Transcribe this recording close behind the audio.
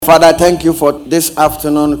Father, thank you for this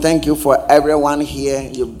afternoon. Thank you for everyone here.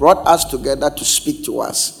 You brought us together to speak to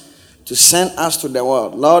us, to send us to the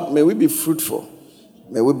world. Lord, may we be fruitful.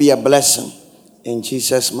 May we be a blessing. In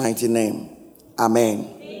Jesus' mighty name.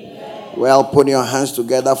 Amen. Amen. Well, put your hands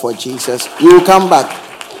together for Jesus. We will come back.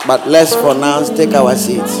 But let's for now take our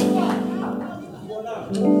seats.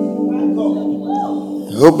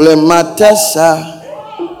 Huble matesa.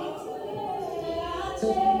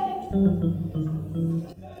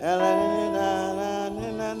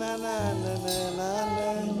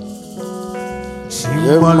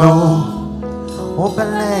 Chimolo,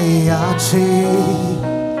 obeleachi,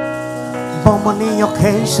 bomoni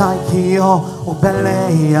okesha kio,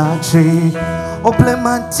 obeleachi,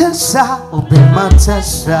 oblemantesa,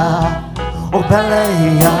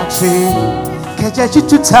 obeleachi,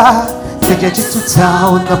 kejejituta,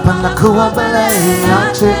 unapanaku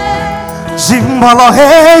obeleachi, chimolo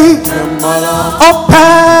hey,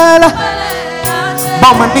 opela,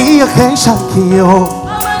 bomoni okesha kio.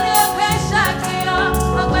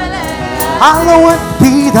 Hallowed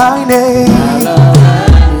be thy name.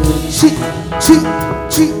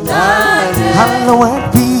 Hallowed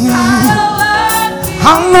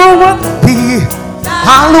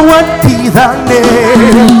be thy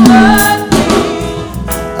name.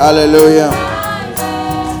 Hallelujah.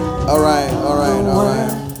 All right. All right.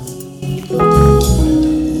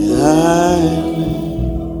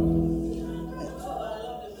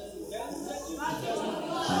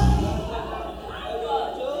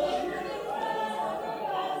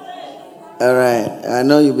 I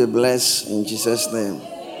know you'll be blessed in Jesus' name.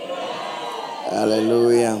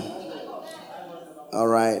 Hallelujah. All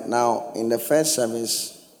right. Now, in the first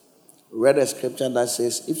service, we read a scripture that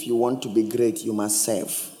says, if you want to be great, you must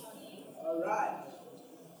serve. All right.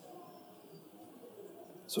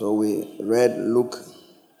 So we read Luke.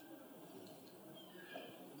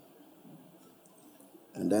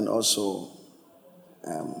 And then also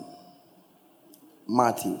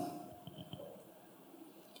Matthew.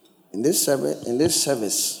 In this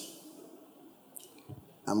service,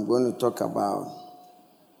 I'm going to talk about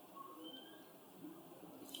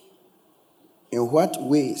in what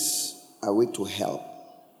ways are we to help,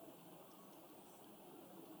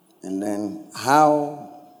 and then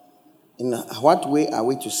in what way are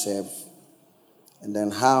we to serve, and then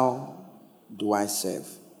how do I serve?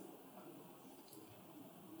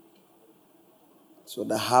 So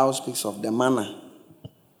the how speaks of the manner.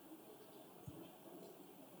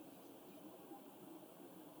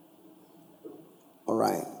 All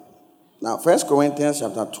right. Now, 1 Corinthians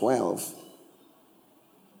chapter 12,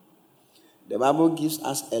 the Bible gives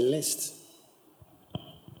us a list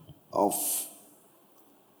of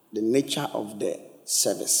the nature of the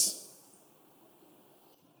service.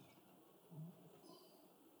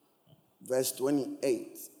 Verse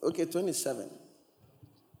 28. Okay, 27.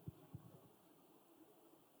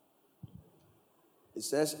 It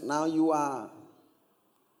says, now you are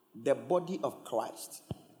the body of Christ.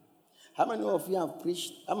 How many of you have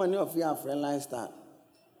preached? How many of you have realized that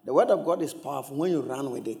the word of God is powerful when you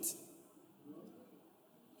run with it?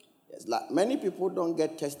 Yes, like many people don't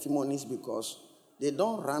get testimonies because they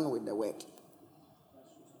don't run with the word.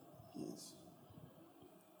 Yes.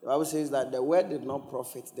 The Bible says that the word did not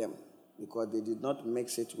profit them because they did not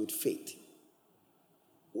mix it with faith.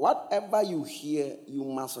 Whatever you hear, you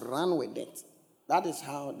must run with it. That is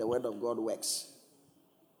how the word of God works.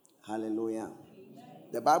 Hallelujah.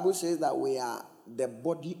 The Bible says that we are the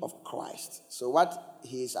body of Christ. So what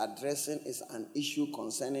he is addressing is an issue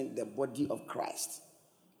concerning the body of Christ.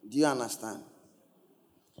 Do you understand?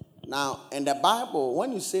 Now, in the Bible,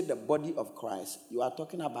 when you say the body of Christ, you are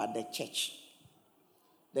talking about the church.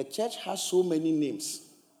 The church has so many names,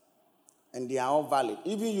 and they are all valid.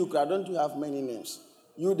 Even you, don't you have many names?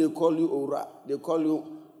 You, they call you Ora. They call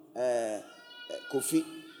you Kofi.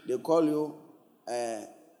 They call you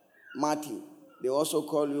Matthew. They also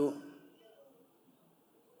call you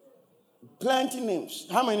plenty names.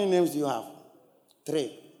 How many names do you have?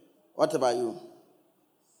 3. What about you?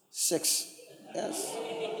 6. Yes.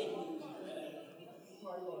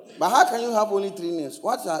 But how can you have only 3 names?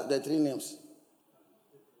 What are the 3 names?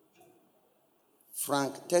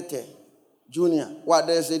 Frank, Tete, Junior. What,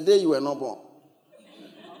 there's a day you were not born?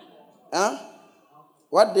 Huh?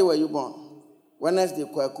 What day were you born? Wednesday,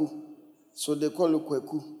 Kweku. So they call you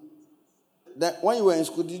Kweku. That when you were in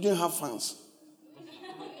school, you didn't have fans.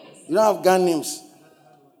 You don't have gun names.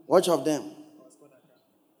 Which of them?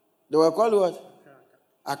 They were called what?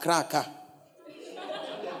 Akraka.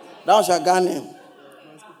 That was your gun name.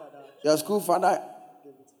 Your school father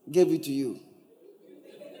gave it to you.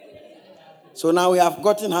 So now we have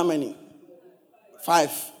gotten how many?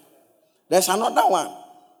 5. There's another one.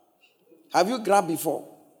 Have you grabbed before?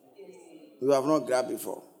 You have not grabbed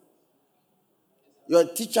before. Your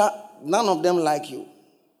teacher, none of them like you.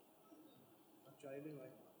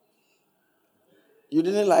 You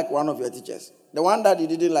didn't like one of your teachers. The one that you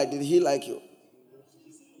didn't like, did he like you?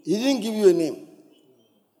 He didn't give you a name.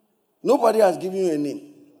 Nobody has given you a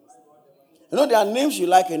name. You know, there are names you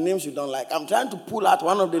like and names you don't like. I'm trying to pull out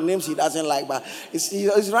one of the names he doesn't like, but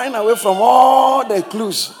he's running away from all the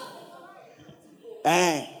clues.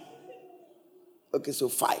 Okay, so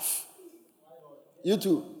 5. You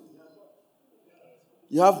too.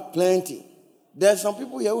 You have plenty. There are some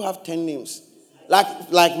people here who have 10 names.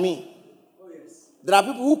 Like me. There are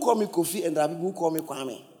people who call me Kofi and there are people who call me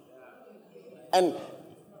Kwame. And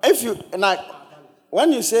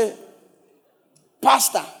when you say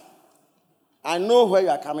pastor, I know where you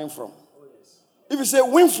are coming from. If you say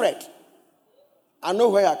Winfred, I know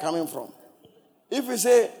where you are coming from. If you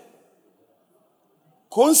say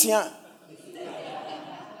Konsia,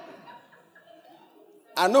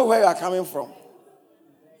 I know where you are coming from.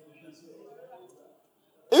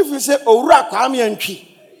 If you say Owura Kwame Antwi,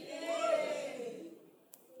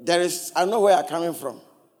 I know where you are coming from.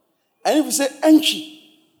 And if you say Enchi,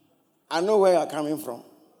 I know where you are coming from.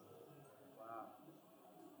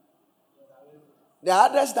 The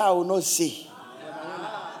others that I will not say.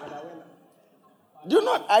 Do you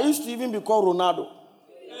know, I used to even be called Ronaldo.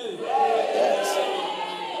 Yes.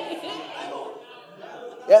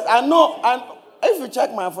 Yes, I know. And if you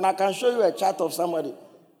check my phone, I can show you a chat of somebody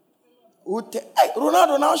who hey,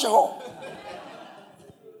 Ronaldo now show.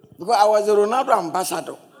 Because I was a Ronaldo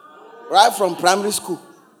ambassador right from primary school.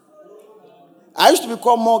 I used to be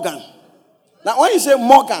called Morgan. Now, when you say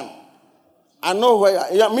Morgan, I know where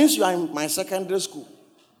it means you are in my secondary school.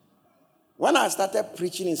 When I started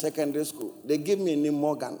preaching in secondary school, they gave me a name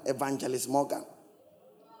Morgan, Evangelist Morgan.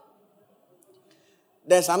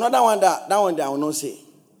 There's another one that one that I will not say.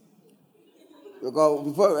 Because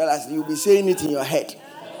before you realize, you'll be saying it in your head.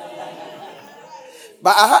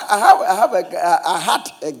 But I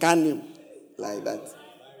had a gun name like that.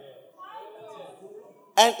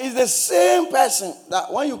 And it's the same person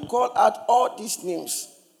that when you call out all these names,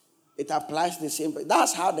 it applies the same.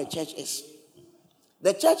 That's how the church is.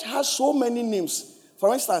 The church has so many names.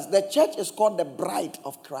 For instance, the church is called the bride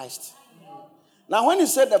of Christ. Now, when you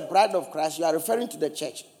say the bride of Christ, you are referring to the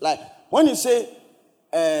church. Like when you say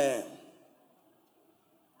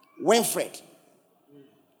Winfred,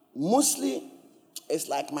 mostly it's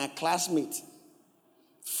like my classmate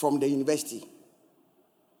from the university.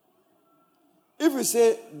 If you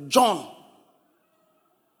say John,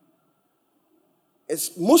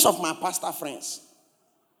 it's most of my pastor friends.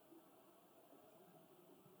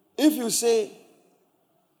 If you say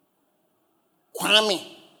Kwame,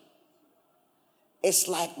 it's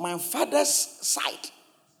like my father's side.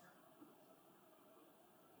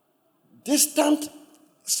 Distant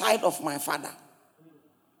side of my father.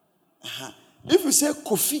 If you say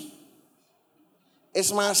Kofi,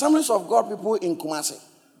 it's my Assemblies of God people in Kumasi.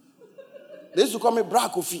 They used to call me Bra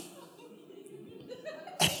Kofi.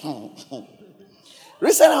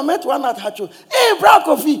 Recently, I met one at Hacho. Hey, Bra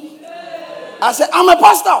Kofi. I said, I'm a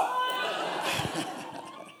pastor.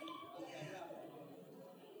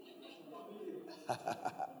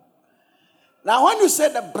 Now, when you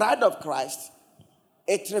say the bride of Christ,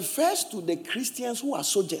 it refers to the Christians who are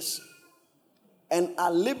soldiers and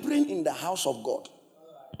are laboring in the house of God.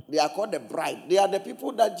 They are called the bride. They are the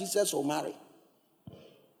people that Jesus will marry.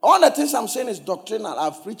 All the things I'm saying is doctrinal.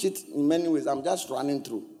 I've preached it in many ways. I'm just running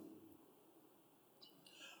through.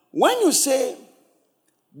 When you say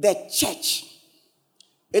the church,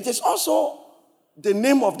 it is also the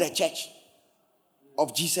name of the church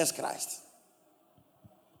of Jesus Christ.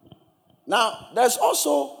 Now, there's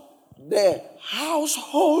also the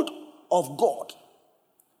household of God.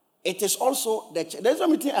 It is also the church. There's a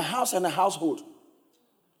between a house and a household.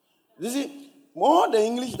 You see, more the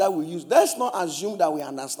English that we use, let's not assume that we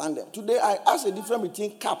understand them. Today, I asked a difference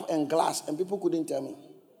between cup and glass, and people couldn't tell me.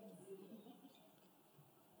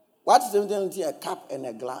 What is the difference between a cup and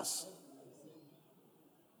a glass?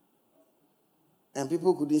 And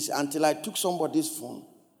people couldn't say, until I took somebody's phone,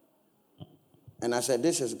 and I said,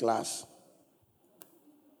 this is glass.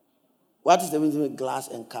 What is the difference between glass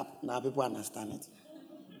and cup? Now people understand it.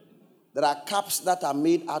 There are cups that are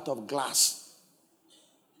made out of glass.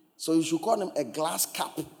 So you should call them a glass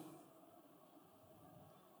cup.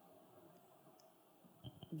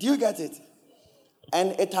 Do you get it?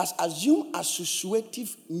 And it has assumed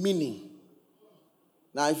associative meaning.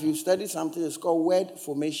 Now, if you study something, it's called word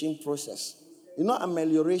formation process. You know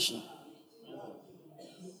amelioration.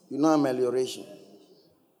 You know amelioration.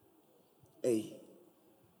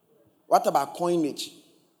 What about coinage?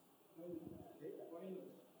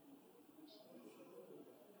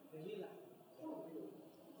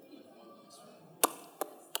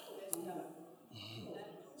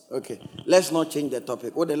 Okay, let's not change the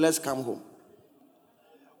topic. Or let's come home.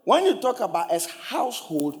 When you talk about a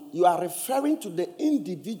household, you are referring to the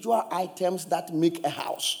individual items that make a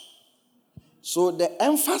house. So the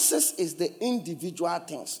emphasis is the individual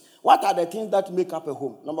things. What are the things that make up a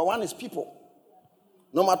home? Number one is people.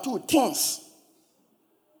 Number two, things.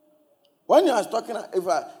 When you are talking,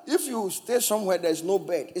 if you stay somewhere there is no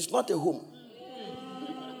bed, it's not a home.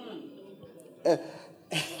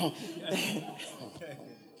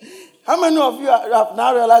 How many of you have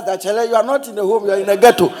now realized that you are not in a home, you are in a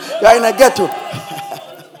ghetto? You are in a ghetto.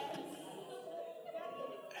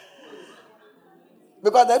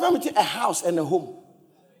 Because there's even between a house and a home.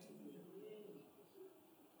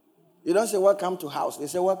 You don't say welcome to house, they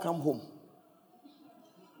say welcome home.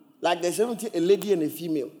 Like there's even a lady and a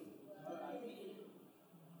female.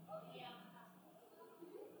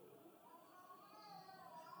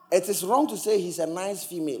 It is wrong to say he's a nice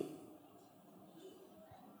female.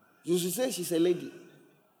 You should say she's a lady.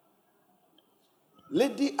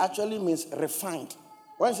 Lady actually means refined.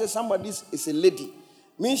 When you say somebody is a lady,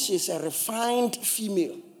 means she's a refined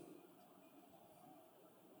female.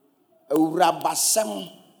 A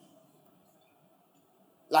rabasem.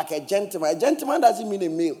 Like a gentleman. A gentleman doesn't mean a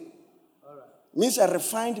male. Right. Means a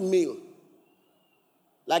refined male.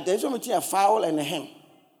 Like there's between a fowl and a hen.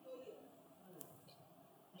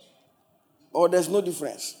 Or there's no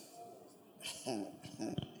difference.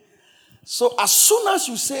 So as soon as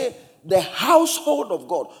you say the household of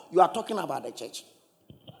God, you are talking about the church.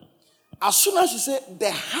 As soon as you say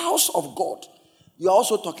the house of God, you are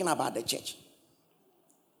also talking about the church.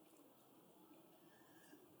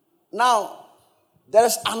 Now, there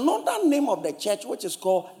is another name of the church which is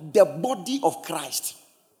called the body of Christ.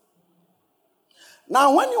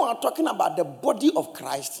 Now, when you are talking about the body of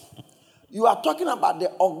Christ, you are talking about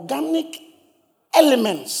the organic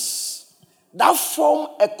elements that form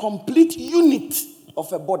a complete unit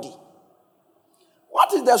of a body.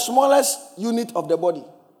 What is the smallest unit of the body?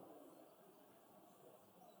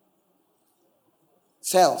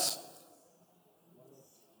 Cells.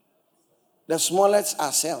 The smallest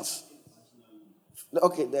are cells.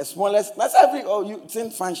 Okay, the smallest. That's you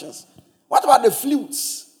think functions. What about the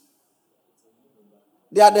fluids?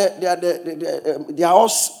 They are all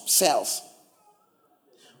cells.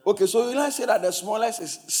 Okay, so you let's say that the smallest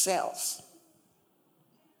is cells.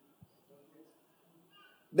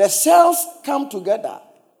 The cells come together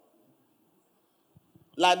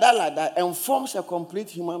like that, and forms a complete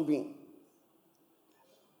human being.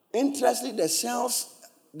 Interestingly, the cells,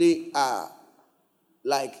 they are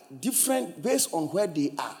like different based on where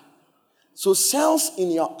they are. So cells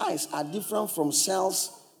in your eyes are different from cells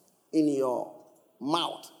in your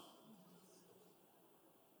mouth.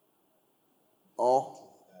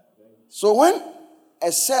 So when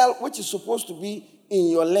a cell which is supposed to be in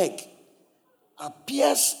your leg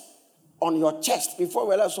appears on your chest, before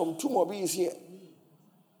we let some tumor is here.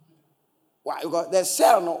 Why? Because the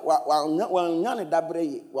cell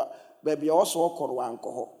baby also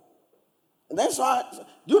called. That's why,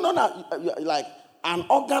 do you know that like an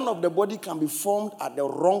organ of the body can be formed at the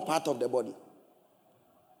wrong part of the body?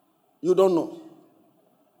 You don't know.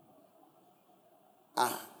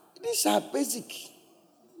 These are basic.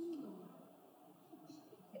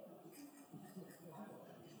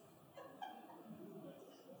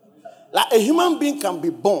 Like a human being can be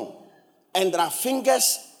born and there are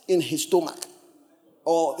fingers in his stomach.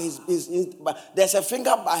 Or but there's a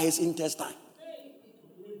finger by his intestine.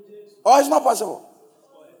 Or it's not possible.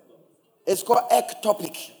 It's called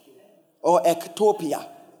ectopic or ectopia.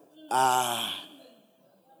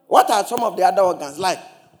 What are some of the other organs? Like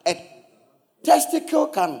a testicle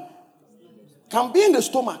can be in the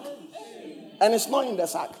stomach and it's not in the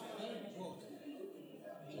sac.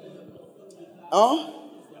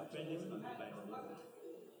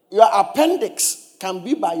 Your appendix can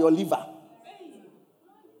be by your liver.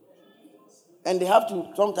 And they have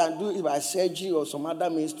to sometimes do it by surgery or some other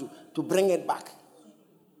means to bring it back.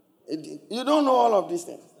 You don't know all of these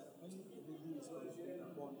things.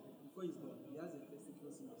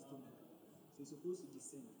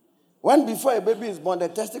 When before a baby is born, the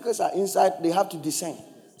testicles are inside, they have to descend.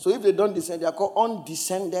 So if they don't descend, they are called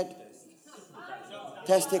undescended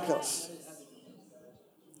testicles.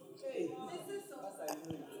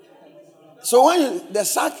 So when the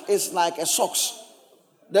sac is like a socks,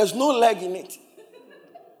 there's no leg in it.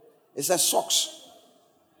 It's a socks.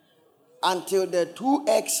 Until the 2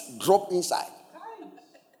 eggs drop inside.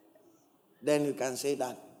 Then you can say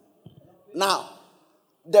that Now,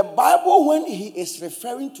 the Bible, when he is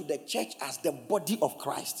referring to the church as the body of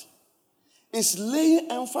Christ, is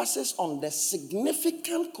laying emphasis on the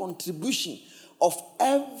significant contribution of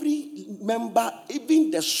every member,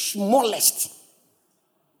 even the smallest.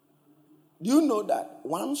 Do you know that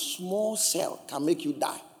one small cell can make you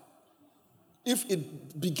die if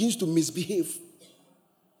it begins to misbehave?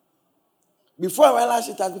 Before I realize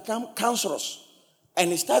it has become cancerous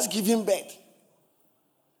and it starts giving birth.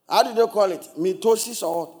 How do they call it? Mitosis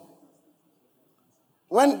or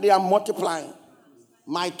what? When they are multiplying.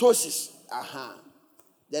 Mitosis.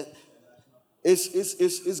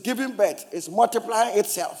 It's giving birth. It's multiplying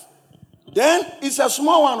itself. Then it's a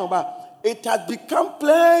small one, but it has become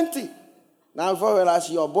plenty. Now, before you realize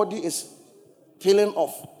your body is peeling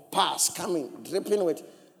off, pus coming, dripping with,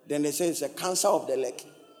 then they say it's a cancer of the leg,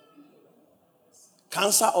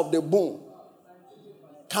 cancer of the bone,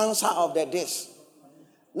 cancer of the disc.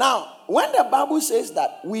 Now, when the Bible says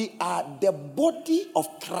that we are the body of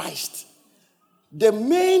Christ, the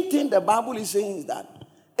main thing the Bible is saying is that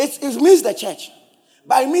it means the church,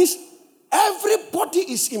 but it means everybody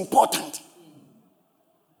is important.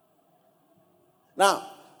 Now,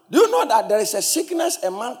 do you know that there is a sickness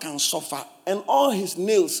a man can suffer and all his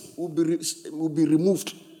nails will be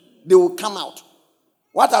removed? They will come out.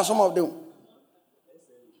 What are some of them?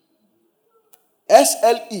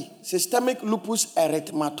 SLE, systemic lupus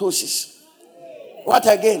erythematosus. What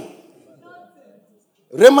again?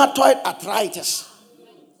 Rheumatoid arthritis.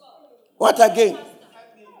 What again?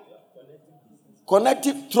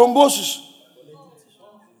 Connective thrombosis.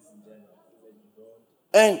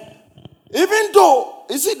 And even though,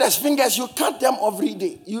 you see these fingers, you cut them every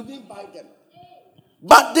day. You didn't buy them.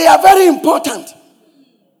 But they are very important.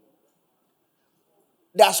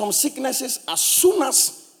 There are some sicknesses, as soon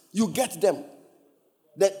as you get them,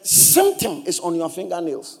 the symptom is on your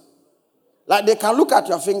fingernails. Like they can look at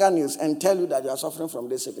your fingernails and tell you that you are suffering from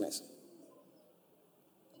this sickness.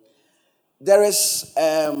 There is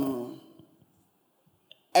a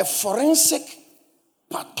forensic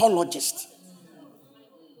pathologist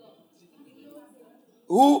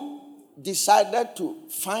who decided to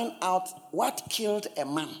find out what killed a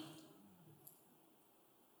man.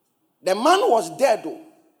 The man was dead though,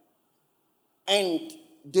 and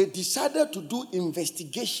they decided to do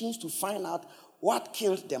investigations to find out what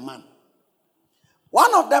killed the man.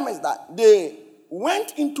 One of them is that they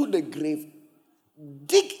went into the grave,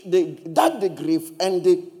 dug the grave, and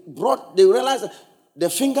they realized that the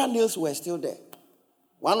fingernails were still there.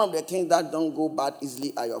 One of the things that don't go bad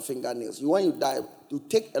easily are your fingernails. When you die, you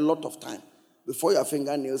take a lot of time before your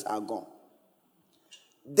fingernails are gone.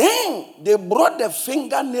 Then they brought the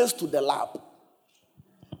fingernails to the lab.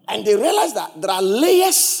 And they realized that there are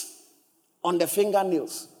layers on the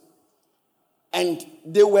fingernails. And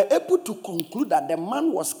they were able to conclude that the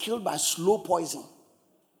man was killed by slow poison.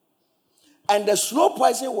 And the slow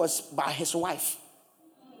poison was by his wife.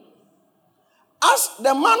 As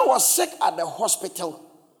the man was sick at the hospital,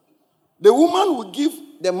 the woman would give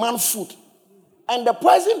the man food. And the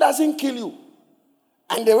poison doesn't kill you.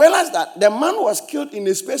 And they realized that the man was killed in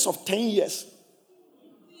a space of 10 years.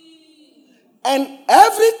 And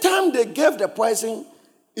every time they gave the poison,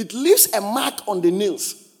 it leaves a mark on the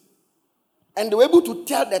nails. And they were able to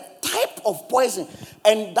tell the type of poison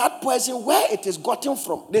and that poison where it is gotten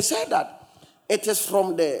from. They said that it is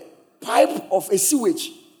from the pipe of a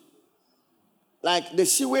sewage. Like the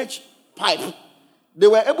sewage pipe. They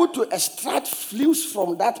were able to extract fluids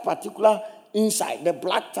from that particular inside, the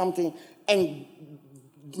black something, and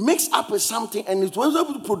mix up with something, and it was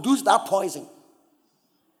able to produce that poison.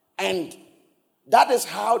 And that is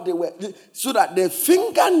how they were, so that the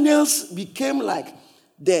fingernails became like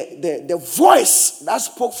the voice that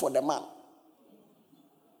spoke for the man.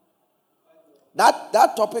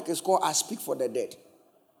 That topic is called I Speak for the Dead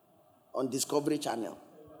on Discovery Channel.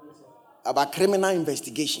 About criminal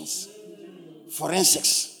investigations,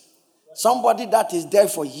 forensics. Somebody that is there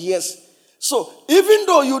for years. So even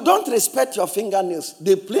though you don't respect your fingernails,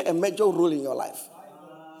 they play a major role in your life.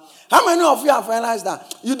 How many of you have realized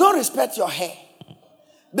that you don't respect your hair?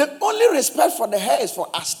 The only respect for the hair is for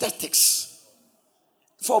aesthetics,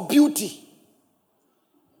 for beauty,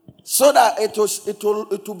 so that it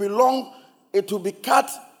will be long, it will be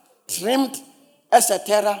cut, trimmed,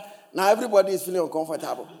 etc. Now everybody is feeling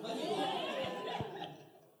uncomfortable.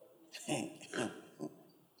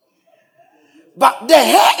 But the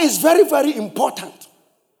hair is very, very important.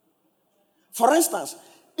 For instance,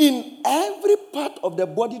 in every part of the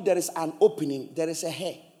body there is an opening, there is a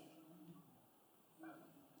hair.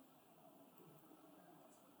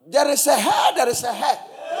 There is a hair, there is a hair.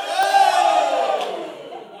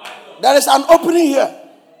 There is an opening here.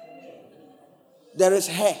 There is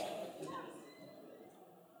hair.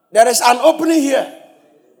 There is an opening here.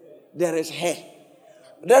 There is hair.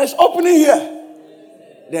 There is opening here.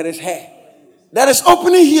 There is hair. There is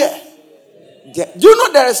opening here. Do you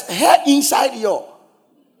know there is hair inside your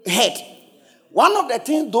head? One of the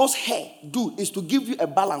things those hair do is to give you a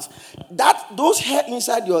balance. Those hair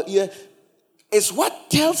inside your ear is what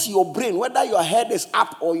tells your brain whether your head is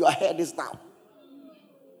up or your head is down.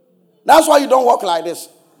 That's why you don't walk like this.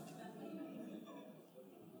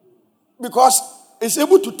 Because it's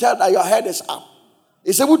able to tell that your head is up.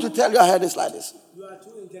 It's able to tell your head is like this. You are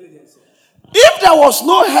too intelligent, sir. If there was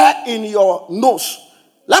no hair in your nose,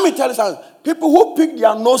 let me tell you something. People who pick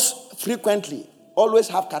their nose frequently always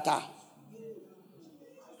have catarrh.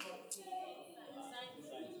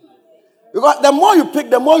 Because the more you pick,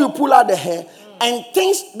 the more you pull out the hair. And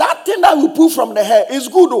that thing that you pull from the hair is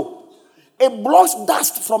good though. It blocks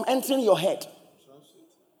dust from entering your head.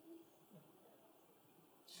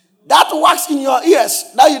 That wax in your ears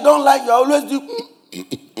that you don't like, you always do.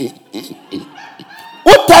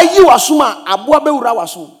 What tell you asuma abuabe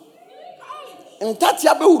urawasu?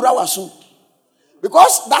 Ntatia be urawasu.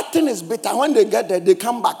 Because that thing is bitter. When they get there, they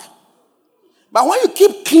come back. But when you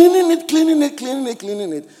keep cleaning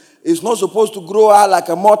it, it's not supposed to grow out like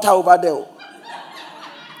a mortar over there.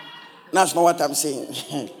 That's not what I'm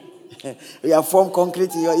saying. We have formed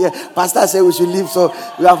concrete in your ear. Pastor said we should leave, so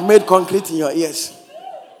we have made concrete in your ears.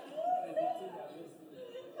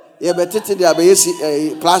 Yeah, but they are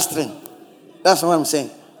plastering. That's what I'm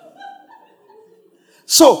saying.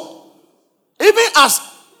 So, even as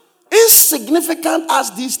insignificant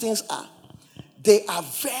as these things are, they are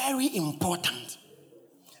very important.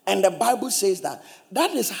 And the Bible says that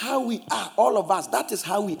is how we are, all of us. That is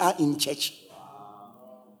how we are in church.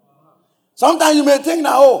 Sometimes you may think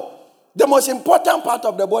now, the most important part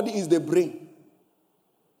of the body is the brain.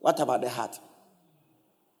 What about the heart?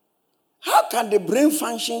 How can the brain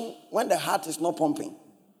function when the heart is not pumping?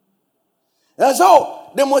 And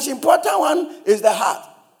so, the most important one is the heart.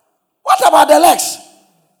 What about the legs?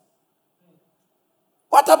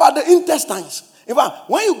 What about the intestines? In fact,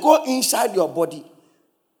 when you go inside your body,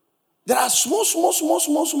 there are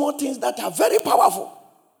small things that are very powerful.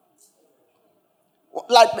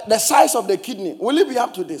 Like the size of the kidney. Will it be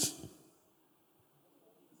up to this?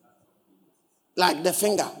 Like the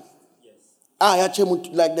finger. Like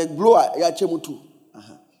the blower.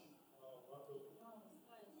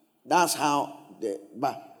 That's how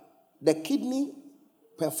the kidney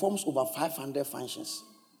performs over 500 functions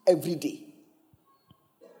every day.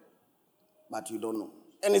 But you don't know.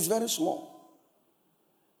 And it's very small.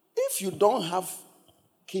 If you don't have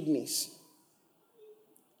kidneys,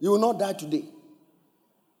 you will not die today.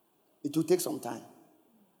 It will take some time.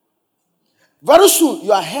 Very soon,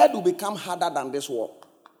 your head will become harder than this wall.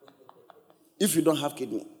 If you don't have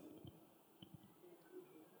kidney.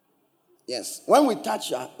 Yes. When we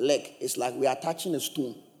touch your leg, it's like we are touching a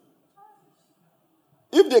stone.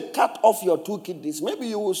 If they cut off your 2 kidneys, maybe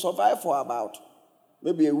you will survive for about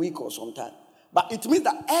maybe a week or some time. But it means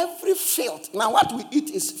that every filth, now what we eat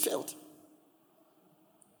is filth.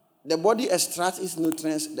 The body extracts its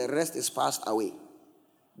nutrients, the rest is passed away.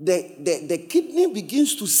 The kidney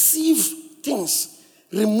begins to sieve things,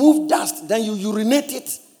 remove dust, then you urinate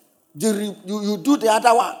it, you do the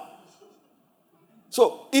other one.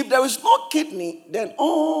 So if there is no kidney, then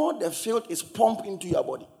all the filth is pumped into your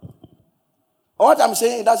body. What I'm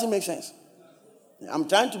saying, it doesn't make sense. I'm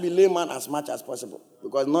trying to be layman as much as possible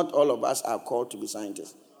because not all of us are called to be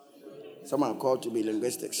scientists. Some are called to be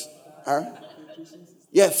linguistics. Huh?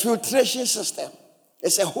 Yeah, filtration system.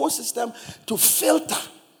 It's a whole system to filter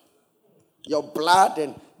your blood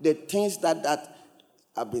and the things that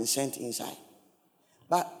have been sent inside.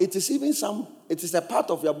 But it is a part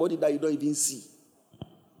of your body that you don't even see.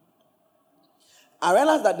 I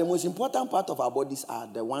realize that the most important part of our bodies are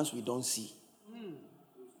the ones we don't see.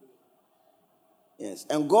 Yes,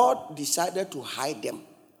 and God decided to hide them.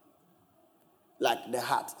 Like the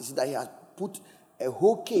heart. You see that he has put a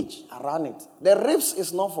whole cage around it. The ribs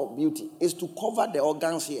is not for beauty. It's to cover the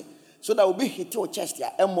organs here. So that will be hitting your chest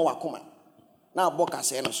here. Now, Boka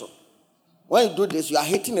saying so. When you do this, you are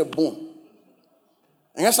hitting a bone.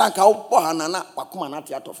 And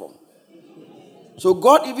so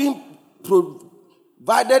God even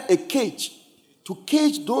provided a cage to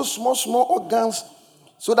cage those small organs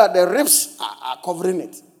so that the ribs are covering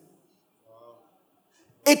it.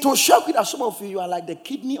 It will shock you that some of you are like the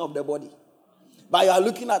kidney of the body. But you are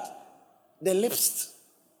looking at the lips.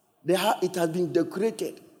 It has been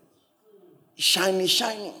decorated.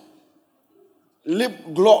 Shiny.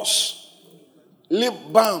 Lip gloss. Lip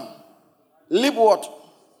balm. Lip what?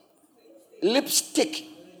 Lipstick.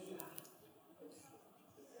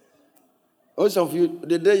 Most of you,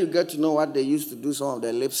 the day you get to know what they used to do some of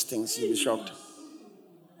their lipsticks, you'll be shocked.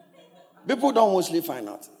 People don't mostly find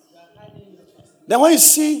out. Then when you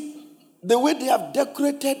see the way they have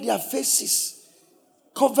decorated their faces,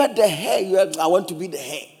 covered the hair, you have, I want to be the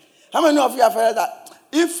hair. How many of you have heard that?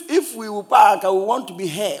 If we will park, I will want to be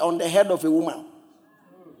hair on the head of a woman.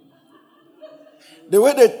 The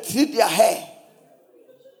way they treat their hair.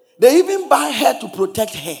 They even buy hair to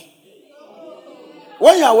protect hair.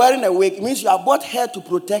 When you are wearing a wig, it means you have bought hair to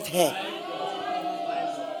protect hair.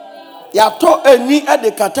 You are told a knee at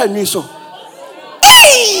the kata knee so.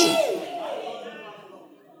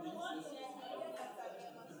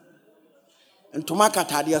 And to make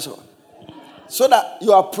a so that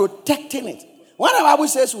you are protecting it. When the Bible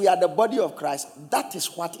says we are the body of Christ, that is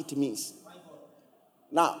what it means.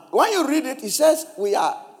 Now, when you read it, it says we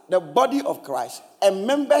are the body of Christ and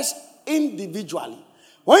members individually.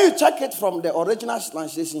 When you check it from the original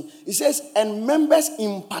translation, it says and members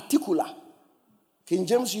in particular. King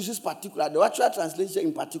James uses particular, the actual translation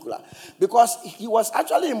in particular, because he was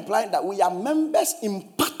actually implying that we are members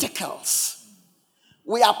in particles.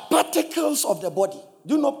 We are particles of the body.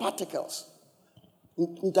 Do you know particles?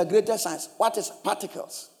 Integrated science. What is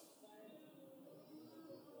particles?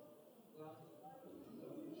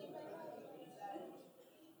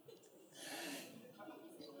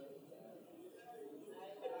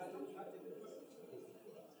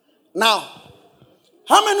 Now,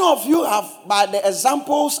 how many of you have, by the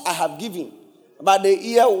examples I have given, about the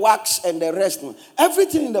ear wax and the rest,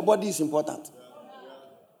 everything in the body is important.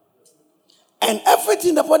 And everything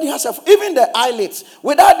in the body has even the eyelids.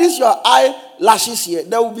 Without this, your eyelashes here,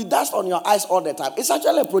 there will be dust on your eyes all the time. It's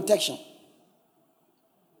actually a protection.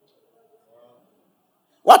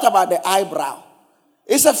 What about the eyebrow?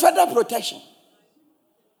 It's a further protection.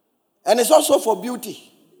 And it's also for beauty.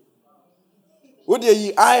 Would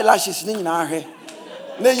you eyelashes in our hair?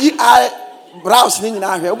 The eyebrows in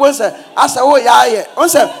our hair.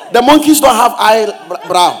 The monkeys don't have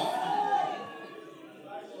eyebrow.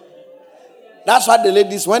 That's why the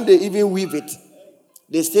ladies, when they even weave it,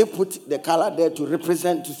 they still put the color there to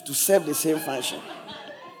represent, to serve the same function.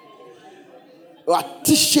 Or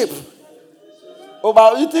T-shape. Oh,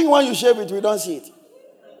 but you think when you shape it, we don't see it?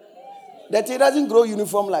 That it doesn't grow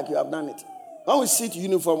uniform like you have done it. When we see it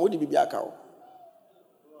uniform, what do you be a cow?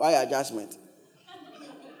 By adjustment.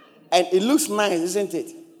 And it looks nice, isn't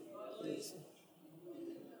it?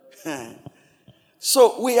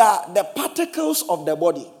 So we are the particles of the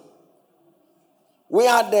body. We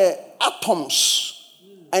are the atoms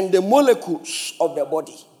and the molecules of the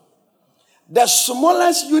body. The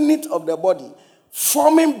smallest unit of the body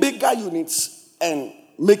forming bigger units and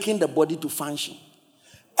making the body to function.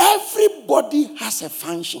 Everybody has a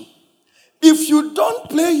function. If you don't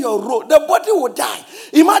play your role, the body will die.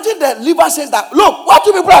 Imagine the liver says that, look, what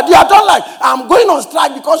you people are doing, I don't like. I'm going on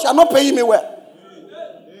strike because you are not paying me well.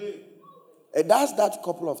 It does that a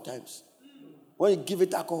couple of times. When you give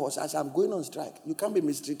it alcohol, says, I'm going on strike. You can't be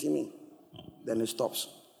mistreating me. Then it stops.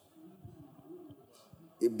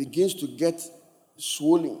 It begins to get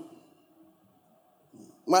swollen.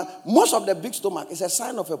 Most of the big stomach is a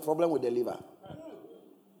sign of a problem with the liver.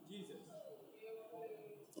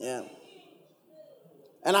 Yeah.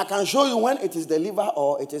 And I can show you when it is the liver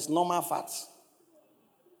or it is normal fats.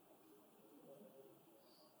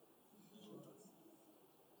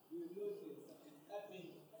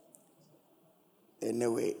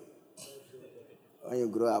 Anyway, when you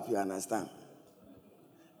grow up, you understand.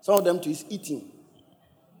 Some of them too is eating.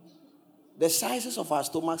 The sizes of our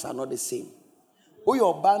stomachs are not the same. Oh,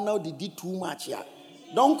 your bad now they did too much here.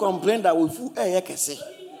 Don't complain that we food.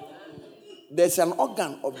 There's an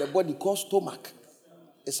organ of the body called stomach.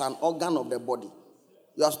 It's an organ of the body.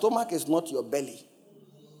 Your stomach is not your belly.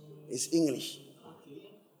 It's English.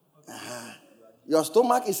 Your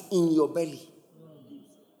stomach is in your belly.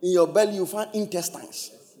 In your belly, you find intestines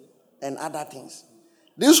and other things.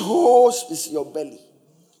 This hole is your belly.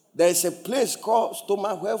 There is a place called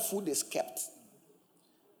stomach where food is kept.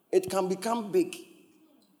 It can become big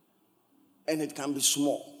and it can be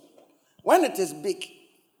small. When it is big,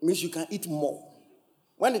 it means you can eat more.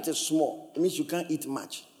 When it is small, it means you can't eat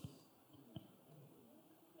much.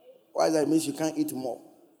 Why does that mean you can't eat more?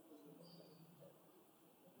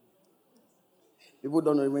 People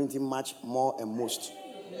don't know anything much, more, and most.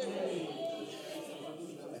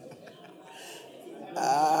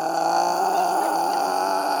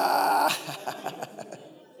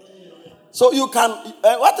 So you can,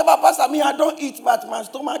 what about Pastor? I don't eat, but my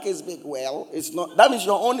stomach is big. Well, it's not. That means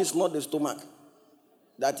your own is not the stomach.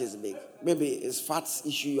 That is big. Maybe it's fat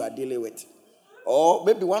issue you are dealing with. Or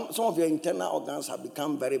maybe some of your internal organs have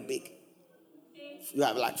become very big. You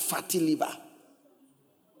have like fatty liver.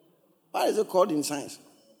 What is it called in science?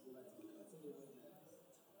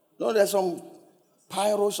 No, there's some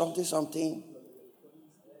pyro something.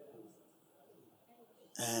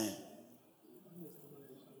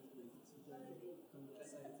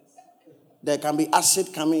 There can be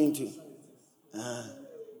acid coming into it.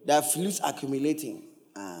 There are fluids accumulating.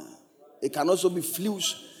 It can also be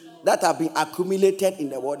fluids that have been accumulated in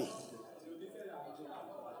the body.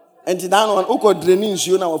 And then one draining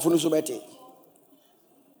you now for so better.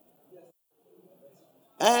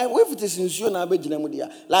 If it is in you now,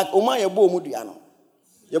 like Oma Yabo Mudiano.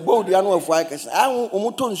 Yabo Diano of Wakas. I won't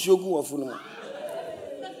Omuton Shogu of Funo.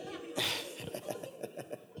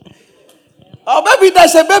 Oh, baby,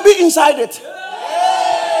 there's a baby inside it.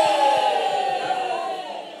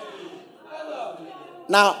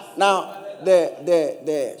 Now,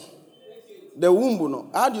 the womb, no,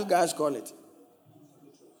 how do you guys call it?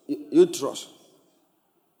 Uterus.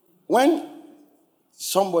 When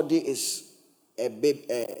somebody is a baby,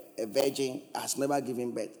 a virgin, has never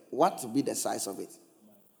given birth, what will be the size of it?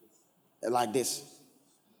 Like this.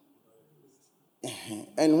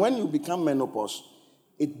 And when you become menopause,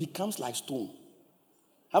 it becomes like stone.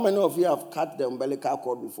 How many of you have cut the umbilical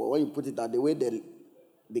cord before? When you put it out, the way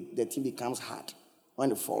the thing becomes hard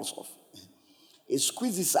when it falls off. It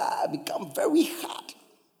squeezes, become very hard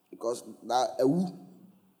because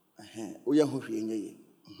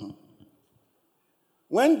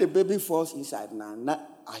when the baby falls inside now,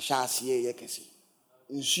 I shall see a yekesi.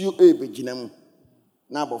 You a beginem.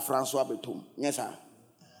 Now, but Francois Betum. Yes, sir.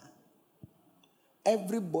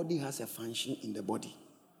 Everybody has a function in the body.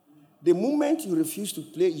 The moment you refuse to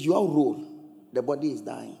play your role, the body is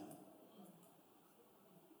dying.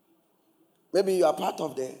 Maybe you are part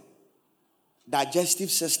of the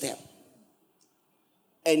digestive system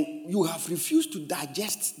and you have refused to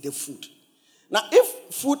digest the food. Now,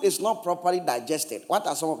 if food is not properly digested, what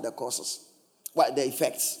are some of the causes? What are the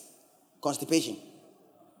effects? Constipation.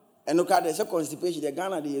 And look at the constipation, the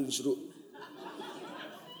Ghana,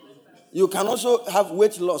 you can also have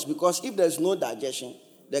weight loss because if there's no digestion,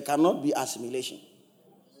 there cannot be assimilation.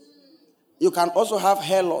 You can also have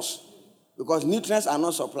hair loss because nutrients are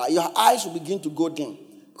not supplied. Your eyes will begin to go dim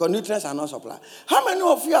because nutrients are not supplied. How many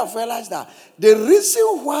of you have realized that the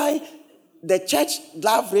reason why the church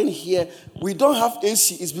love rain here, we don't have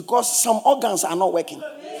AC is because some organs are not working.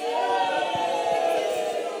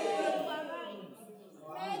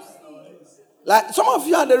 Like some of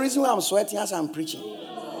you are the reason why I'm sweating as I'm preaching.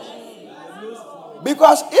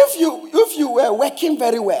 Because if you were working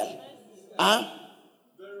very well, and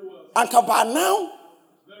by now,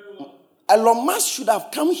 Elon Musk should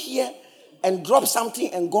have come here and dropped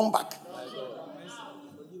something and gone back.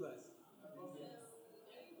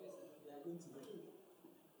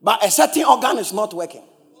 But a certain organ is not working.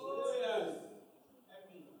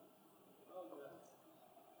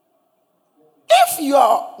 If you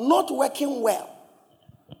are not working well,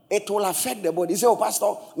 it will affect the body. You say, oh, Pastor,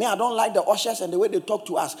 I don't like the ushers and the way they talk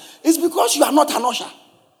to us. It's because you are not an usher.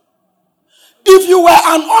 If you were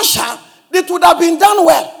an usher, it would have been done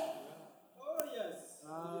well.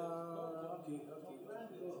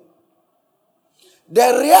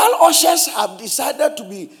 The real ushers have decided to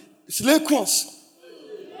be slave queens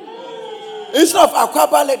instead of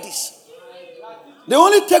Aquaba ladies. They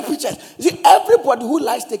only take pictures. You see, everybody who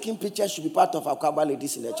likes taking pictures should be part of Aquaba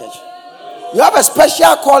ladies in the church. You have a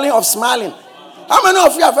special calling of smiling. How many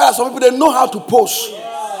of you have heard some people, they know how to pose?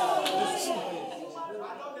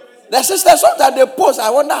 The sisters, sometimes they pose. I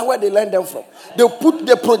wonder where they learn them from. They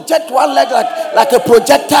project one leg like a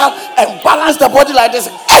projectile and balance the body like this.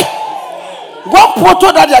 Hey! One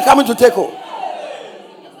photo that they are coming to take home.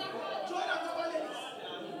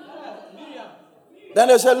 Then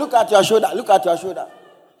they say, look at your shoulder, look at your shoulder.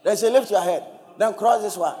 They say, lift your head. Then cross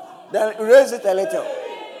this one. Then raise it a little.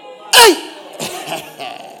 Hey!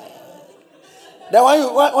 Then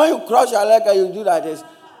when you cross your leg and you do like this,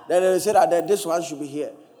 then they say that this one should be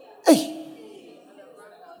here. Hey!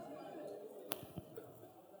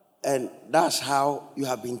 And that's how you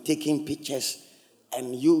have been taking pictures.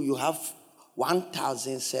 And you have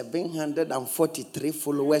 1,743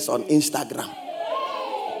 followers on Instagram.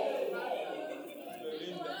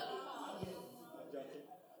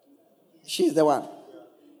 She's the one.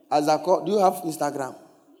 Azako, do you have Instagram?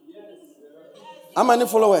 How many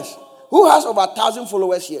followers? Who has over 1,000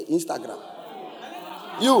 followers here? Instagram.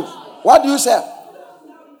 You. What do you say?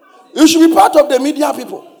 You should be part of the media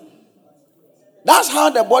people. That's how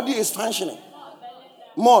the body is functioning.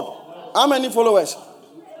 Mod. How many followers?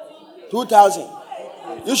 2,000.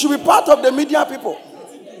 You should be part of the media people.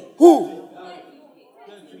 Who?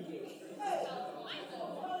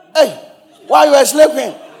 Hey, why you are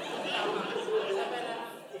sleeping?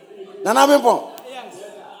 Nana Bimpon.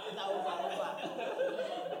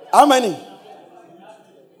 How many?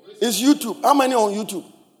 It's YouTube. How many on YouTube?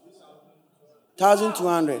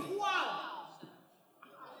 1,200.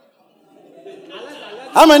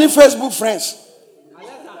 How many Facebook friends?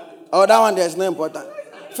 Oh, that one there is not important.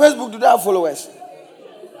 Facebook, do they have followers?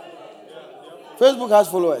 Facebook has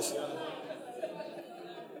followers.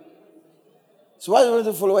 So why do you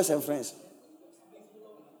want followers and friends?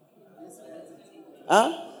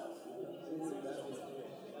 Huh?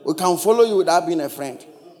 We can follow you without being a friend.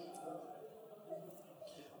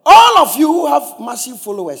 All of you who have massive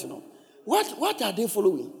followers, you know, what are they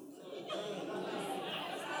following?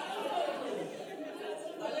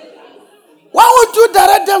 Why would you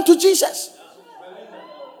direct them to Jesus?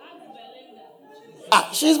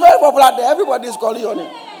 She's very popular there. Everybody is calling your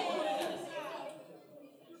name.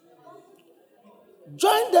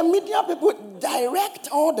 Join the media people, direct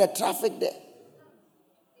all the traffic there.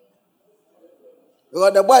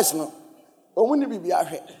 Because the boys know. Omuni bibi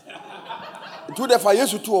ahwe. To the fire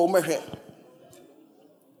to omehwe.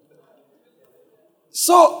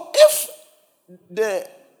 So if the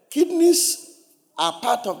kidneys are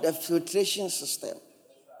part of the filtration system,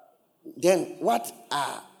 then what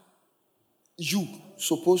are you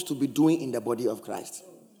supposed to be doing in the body of Christ?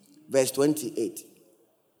 Verse 28.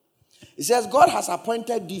 It says, God has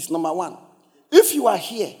appointed this. Number one, if you are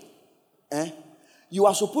here, you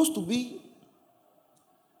are supposed to be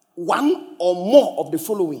one or more of the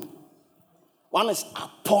following. One is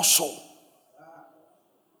apostle.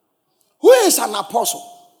 Who is an apostle?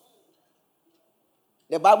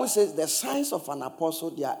 The Bible says the signs of an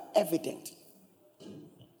apostle, they are evident.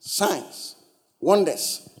 Signs,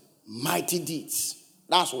 wonders, mighty deeds.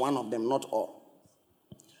 That's one of them, not all.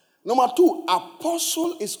 Number two,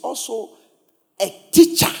 apostle is also a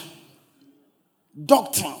teacher.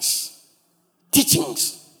 Doctrines,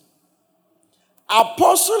 teachings.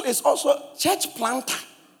 Apostle is also church planter.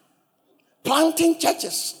 Planting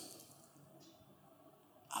churches.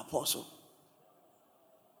 Apostle.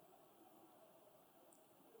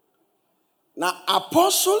 Now,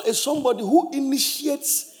 apostle is somebody who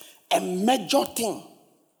initiates a major thing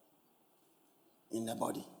in the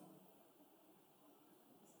body.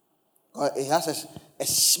 It has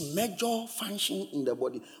a major function in the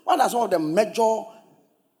body. What are some of the major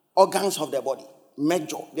organs of the body?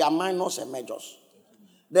 Major. They are minors and majors.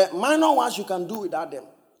 The minor ones you can do without them.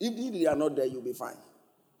 If they are not there, you'll be fine.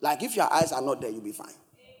 Like if your eyes are not there, you'll be fine.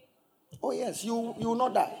 Oh yes, you will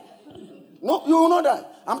not die. No, you will not die.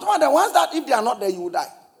 I'm talking about the ones that if they are not there, you will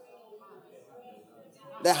die.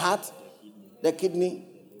 The heart, the kidney,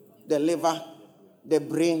 the liver, the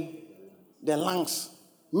brain, the lungs.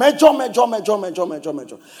 Major.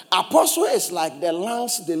 Apostle is like the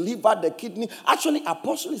lungs, the liver, the kidney. Actually,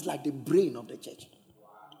 apostle is like the brain of the church.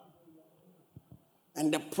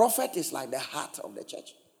 And the prophet is like the heart of the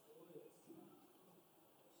church.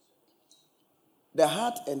 The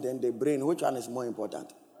heart and then the brain, which one is more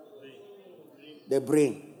important? The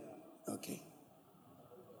brain. Okay.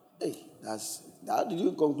 Hey, how did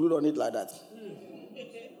you conclude on it like that?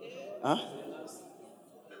 Huh?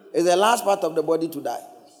 It's the last part of the body to die.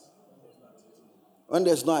 When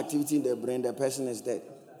there's no activity in the brain, the person is dead.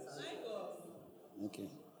 Okay.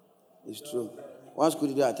 It's true. What school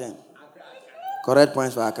did you attend? Correct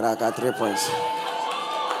points for Accra, 3 points.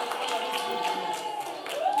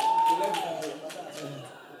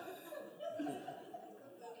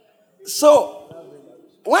 So,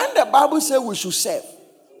 when the Bible says we should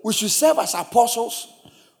serve as apostles,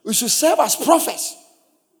 we should serve as prophets.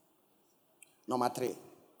 Number 3,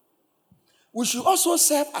 we should also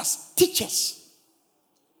serve as teachers.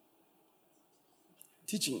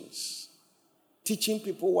 Teachings. Teaching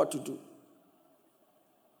people what to do.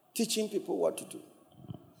 Teaching people what to do.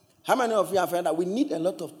 How many of you have heard that we need a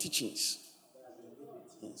lot of teachings?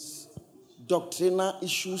 Yes. Doctrinal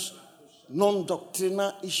issues,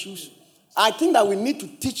 non-doctrinal issues. I think that we need to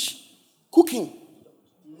teach cooking.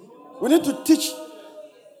 We need to teach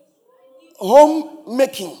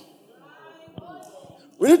homemaking.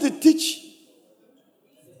 We need to teach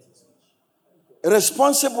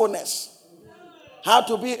responsibleness. How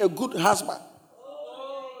to be a good husband.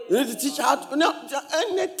 You need to teach how to,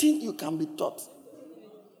 anything you can be taught.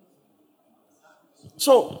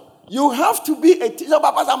 So, you have to be a teacher.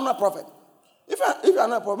 But I'm not a prophet. If you're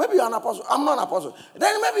not a prophet, maybe you're an apostle. I'm not an apostle.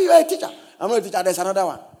 Then maybe you're a teacher. I'm not a teacher. There's another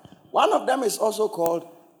one. One of them is also called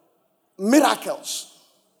miracles.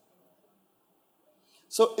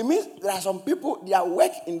 So it means there are some people, their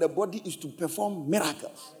work in the body is to perform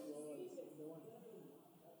miracles.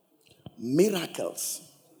 Miracles.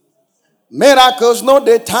 Miracles, no,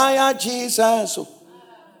 they tire Jesus.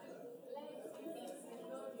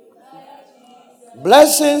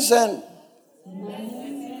 Blessings and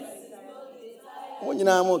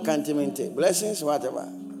blessings, whatever.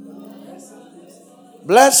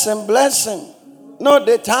 Blessing. No,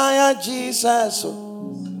 they tire Jesus.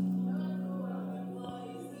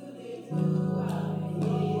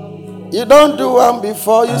 You don't do one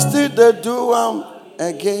before, you still do one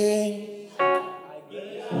again.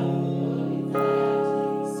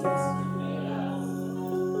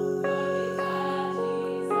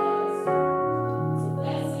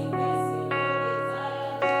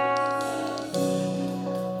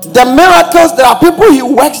 The miracles, there are people he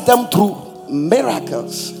works them through.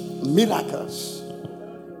 Miracles.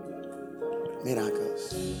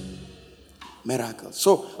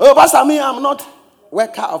 So, Pastor, me, I'm not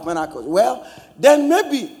worker of miracles. Well, then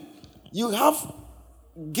maybe you have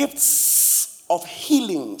gifts of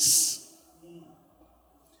healings.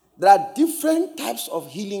 There are different types of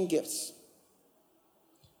healing gifts.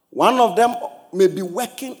 One of them may be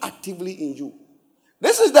working actively in you.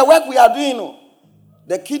 This is the work we are doing.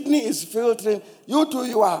 The kidney is filtering. You too,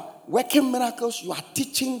 you are working miracles. You are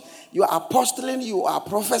teaching. You are apostling. You are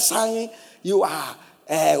prophesying. You are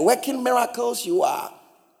working miracles. You are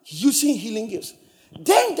using healing gifts.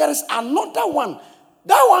 Then there is another one.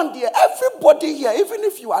 That one there, everybody here, even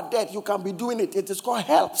if you are dead, you can be doing it. It is called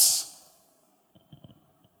helps.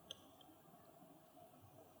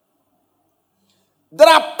 There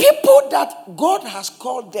are people that God has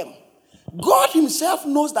called them. God himself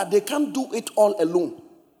knows that they can't do it all alone.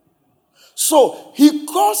 So he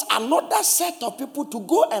calls another set of people to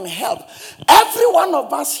go and help. Every one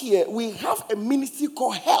of us here, we have a ministry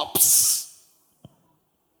called helps.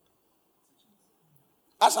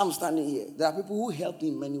 As I'm standing here, there are people who help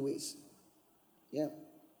in many ways. Yeah.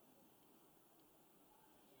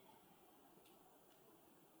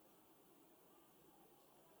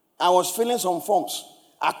 I was filling some forms.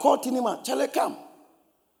 I called Tinima, tell her come.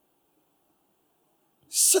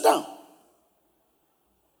 Sit down.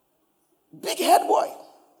 Big head boy.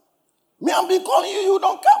 Me, I've been calling you, you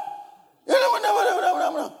don't come.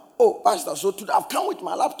 Oh, Pastor, so today I've come with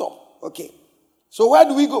my laptop. Okay. So where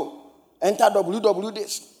do we go? Enter www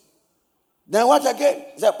this. Then what again?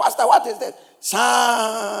 He said, Pastor, what is this?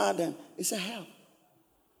 Then it's a help.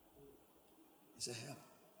 It's a help.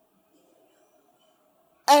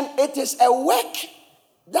 And it is a work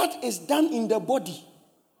that is done in the body.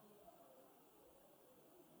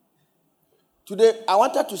 Today, I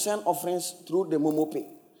wanted to send offerings through the Momo Pay.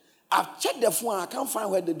 I've checked the phone. I can't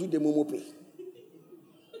find where they do the Momo Pay.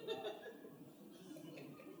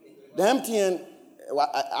 The MTN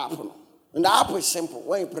app. And the app is simple.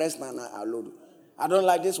 When you press now, I load. I don't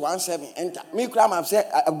like this 17, enter. Me, I've said,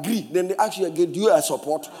 I agree. Then they ask you again, do you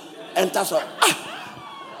support? Enter. So,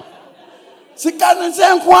 Si can't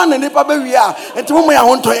say one and the paper we are. And to me, I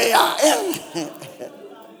want to.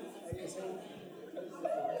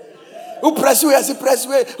 Who press way as he press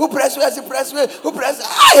way? Who press way as he press way? Who press?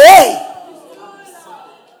 Hey!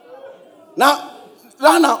 Now,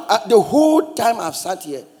 the whole time I've sat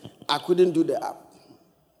here, I couldn't do the app.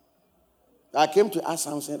 I came to ask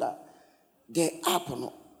something that the app,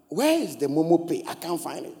 where is the Momo Pay? I can't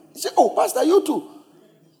find it. He said, oh, Pastor, you too.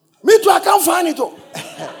 Me too, I can't find it.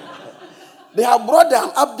 They have brought an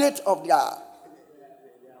update of their,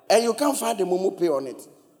 and you can't find the Momo Pay on it.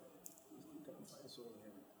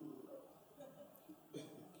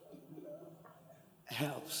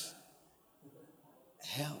 Helps.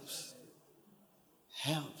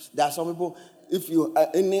 There are some people, if you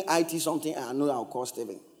any IT something, I know I'll call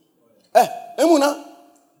Stephen. Emuna.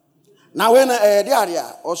 Now when they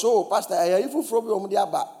are also Pastor, if you from the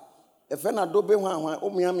aba, if I do be one,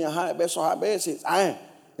 me ha be so ha be says,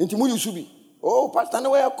 intimu you should be. Oh, Pastor, no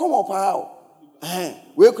way come up how.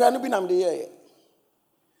 We can be nam the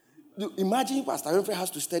imagine Pastor Winfred has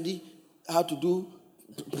to study how to do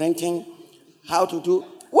printing, how to do.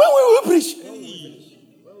 When will we preach?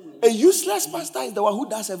 A useless pastor is the one who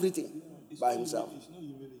does everything by himself.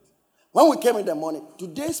 When we came in the morning,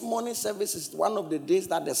 today's morning service is one of the days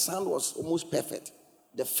that the sound was almost perfect.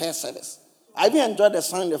 The first service. I even enjoyed the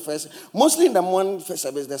sound in the first. Mostly in the morning first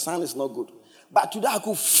service, the sound is not good. But today I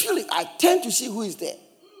could feel it. I turned to see who is there.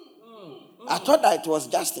 I thought that it was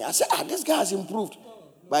Justin. I said, this guy has improved.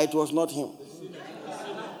 But it was not him.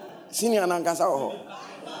 Senior Nankasa.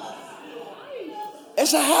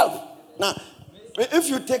 It's a help. Now, if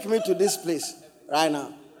you take me to this place right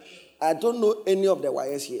now, I don't know any of the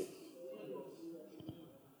wires here.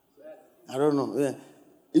 I don't know. Yeah.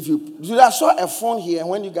 If I saw a phone here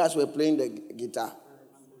when you guys were playing the guitar.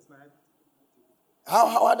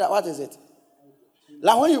 What is it?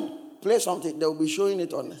 Like when you play something, they will be showing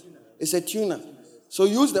it on. It's a tuner. So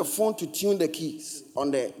use the phone to tune the keys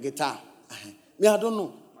on the guitar. Me, I don't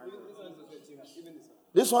know.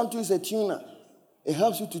 This one too is a tuner. It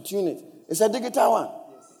helps you to tune it. It's a digital one.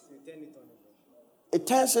 It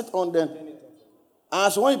turns it on the.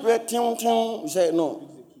 And so when you play ting, ting, you say no.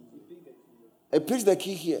 It picks the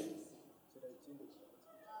key here.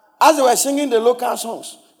 As they were singing the local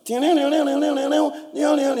songs. I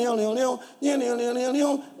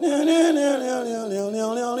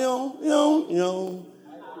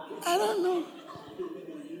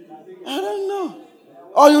don't know.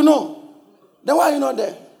 Oh, you know. Then why are you not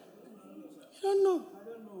there? You don't know.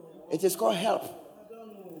 It is called help.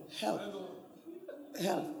 Help.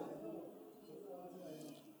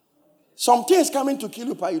 Something is coming to kill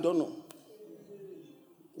you, but you don't know.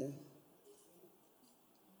 Yeah.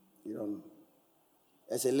 You don't know.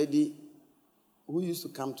 There's a lady who used to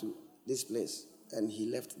come to this place, and he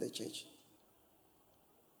left the church.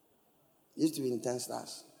 He used to be in 10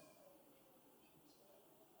 stars.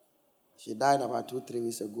 She died about 2-3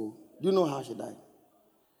 weeks ago. Do you know how she died?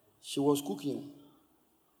 She was cooking,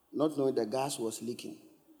 not knowing the gas was leaking.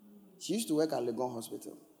 She used to work at Legon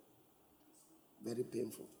Hospital. Very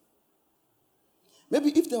painful. Maybe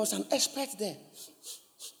if there was an expert there,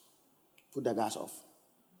 put the gas off.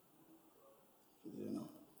 You know,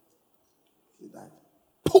 she died.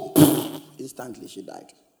 Instantly, she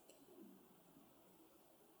died.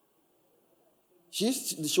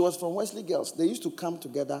 She was from Wesley Girls. They used to come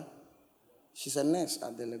together. She's a nurse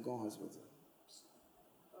at the Legon Hospital.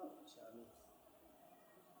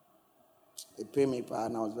 It paid me,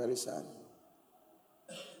 and I was very sad.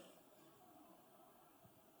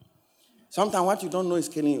 Sometimes what you don't know is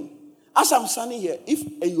killing you. As I'm standing here, if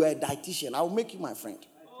you are a dietitian, I will make you my friend.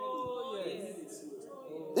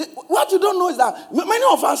 What you don't know is that many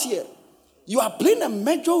of us here, you are playing a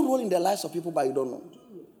major role in the lives of people, but you don't know.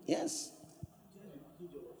 Yes.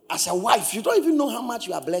 As a wife, you don't even know how much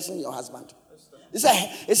you are blessing your husband.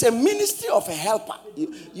 It's a ministry of a helper.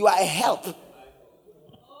 You are a help.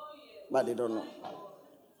 But they don't know.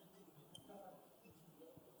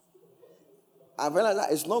 I realize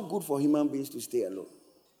that it's not good for human beings to stay alone.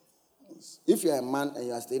 If you're a man and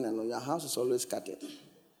you are staying alone, your house is always scattered.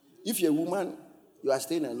 If you're a woman, you are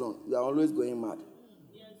staying alone, you are always going mad.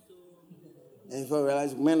 And if you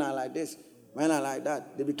realize men are like this, men are like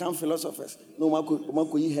that, they become philosophers. No one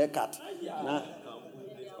could haircut.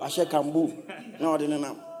 I share kambu. No.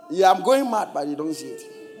 Yeah, I'm going mad, but you don't see it.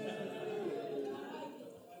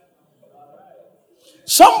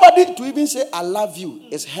 Somebody to even say I love you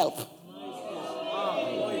is help.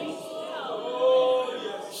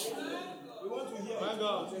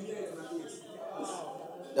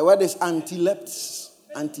 The word is antilepsis.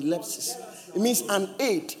 Antilepsis. It means an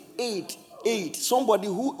aid. Somebody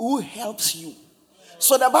who helps you.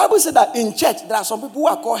 So the Bible said that in church there are some people who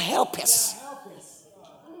are called helpers.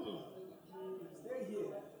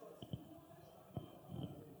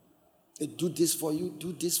 They do this for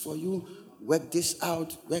you, work this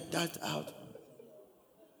out, work that out.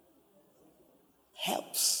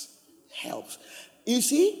 Helps. You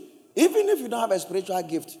see, even if you don't have a spiritual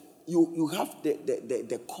gift, you have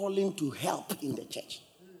the calling to help in the church.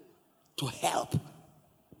 To help.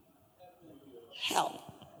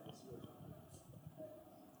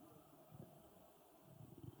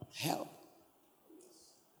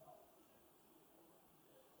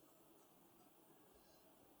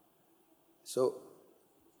 So,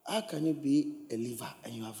 how can you be a liver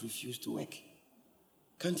and you have refused to work?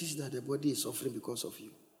 Can't you see that the body is suffering because of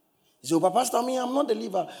you? So, Pastor, me, I'm not a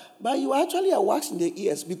liver, but you actually are wax in the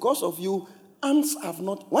ears because of you. Ants have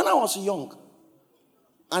not. When I was young,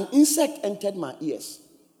 an insect entered my ears.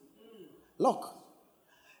 Look,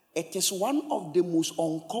 it is one of the most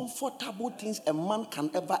uncomfortable things a man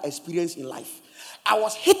can ever experience in life. I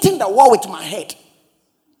was hitting the wall with my head.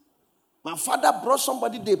 My father brought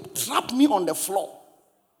somebody, they trapped me on the floor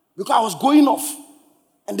because I was going off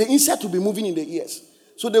and the insect will be moving in the ears.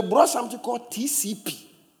 So they brought something called TCP.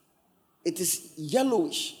 It is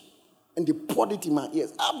yellowish and they poured it in my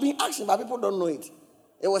ears. I've been asking, but people don't know it.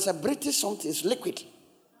 It was a British something, it's liquid.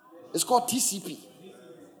 It's called TCP.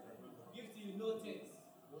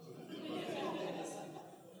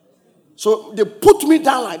 So they put me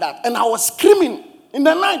down like that and I was screaming in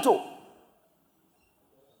the night.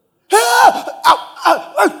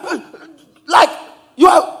 Like you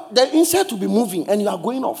are, the insect will be moving and you are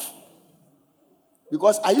going off.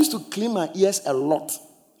 Because I used to clean my ears a lot.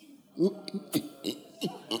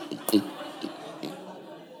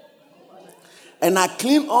 And I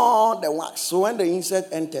cleaned all the wax. So when the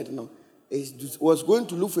insect entered, it was going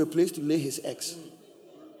to look for a place to lay his eggs.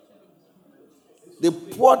 They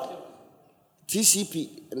poured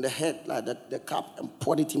TCP in the head, like that, the cap, and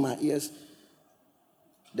poured it in my ears.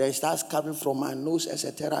 Then it starts coming from my nose,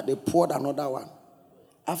 etc. They poured another one.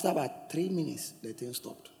 After about 3 minutes, the thing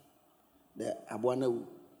stopped. The abuana.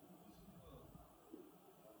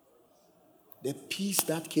 The peace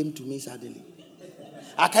that came to me suddenly.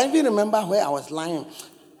 I can't even remember where I was lying.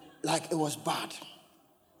 Like it was bad.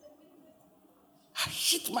 I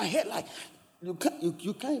hit my head like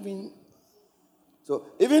you can't even. So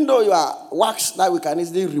even though you are wax that we can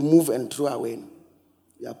easily remove and throw away,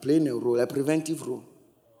 you are playing a role, a preventive role.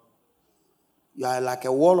 You are like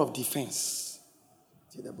a wall of defense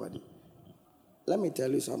to the body. Let me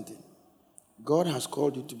tell you something. God has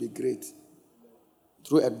called you to be great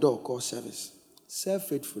through a door called service. Serve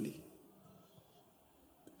faithfully.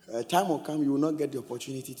 A time will come, you will not get the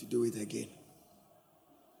opportunity to do it again.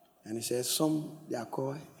 And he says, some, they are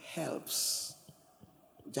called helps.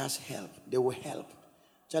 Just help. They will help.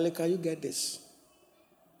 Charlie, can you get this?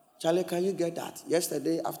 Charlie, can you get that?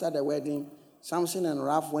 Yesterday, after the wedding, Samson and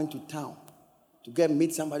Ralph went to town to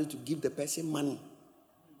meet somebody to give the person money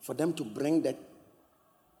for them to bring the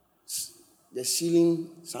ceiling,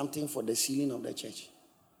 something for the ceiling of the church.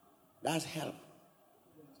 That's help.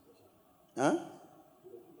 Huh?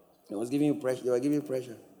 They were giving you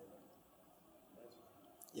pressure.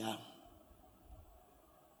 Yeah.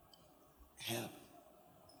 Help.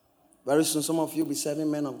 Very soon, some of you will be serving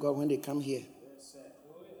men of God when they come here.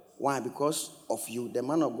 Why? Because of you. The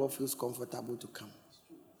man of God feels comfortable to come.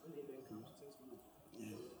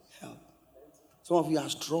 Yeah. Help. Some of you are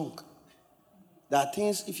strong. There are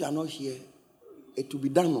things, if you are not here, it will be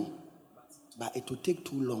done, but it will take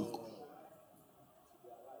too long.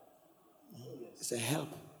 It's a help.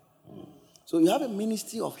 So you have a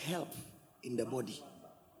ministry of help in the body.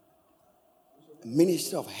 A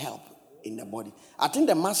ministry of help in the body. I think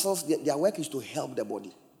the muscles, their work is to help the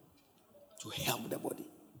body. To help the body.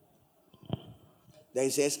 Then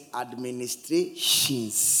it says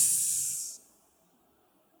administrations.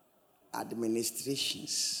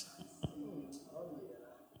 Administrations.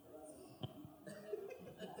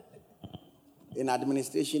 In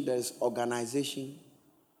administration, there is organization.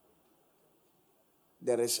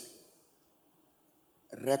 There is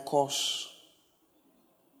records.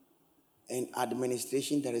 In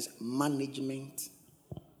administration, there is management.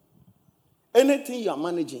 Anything you are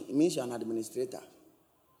managing, it means you are an administrator.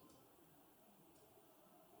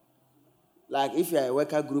 Like if you are a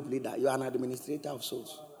worker group leader, you are an administrator of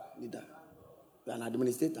souls. Leader. You are an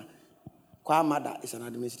administrator. Choir mother is an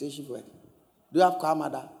administration work. Do you have choir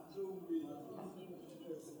mother?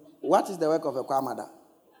 What is the work of a choir mother?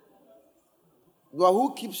 Well,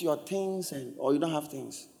 who keeps your things or you don't have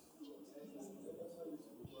things?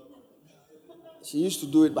 She used to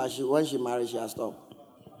do it, but when she married, she has stopped.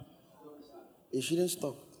 You shouldn't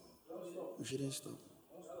stop. You shouldn't stop.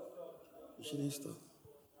 You shouldn't stop.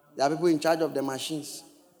 There are people in charge of the machines.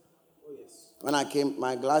 When I came,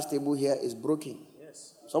 my glass table here is broken.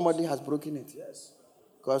 Somebody has broken it.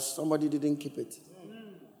 Because somebody didn't keep it.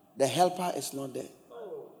 The helper is not there.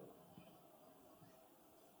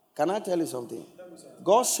 Can I tell you something?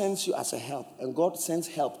 God sends you as a help, and God sends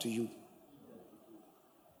help to you.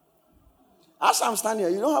 As I'm standing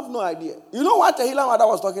here, you don't have no idea. You know what the healer mother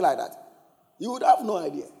was talking like that? You would have no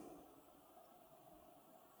idea.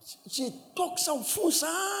 She talks some fools.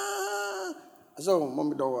 I said,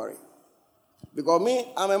 Mommy, don't worry. Because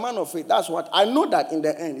me, I'm a man of faith. That's what I know, that in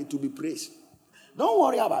the end it will be praised. Don't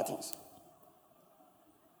worry about things.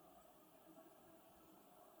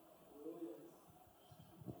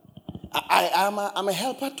 I'm a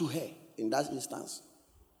helper to her in that instance.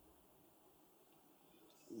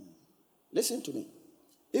 Listen to me.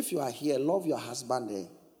 If you are here, love your husband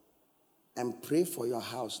and pray for your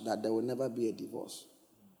house that there will never be a divorce.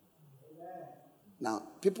 Now,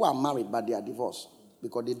 people are married, but they are divorced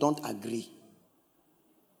because they don't agree.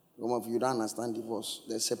 Some of you don't understand divorce.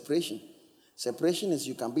 There's separation. Separation is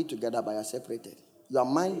you can be together, but you're separated. Your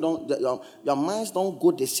minds don't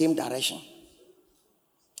go the same direction.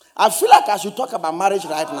 I feel like I should talk about marriage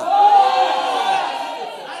right now.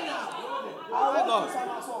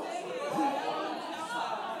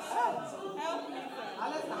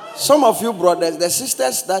 Some of you brothers, the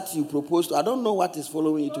sisters that you propose to, I don't know what is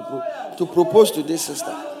following you to propose to this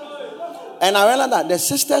sister. And I realized that the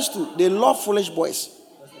sisters too, they love foolish boys.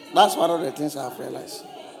 That's one of the things I've realized.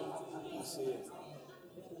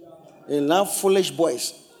 They love foolish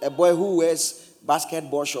boys. A boy who wears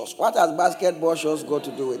basketball shorts. What has basketball shorts got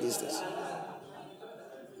to do with these things?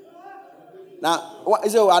 Now, you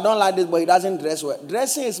say, I don't like this, but he doesn't dress well.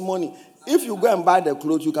 Dressing is money. If you go and buy the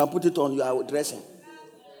clothes, you can put it on, you are dressing.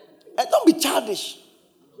 And don't be childish.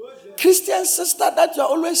 Christian sister that you're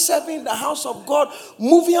always serving in the house of God,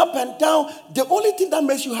 moving up and down, the only thing that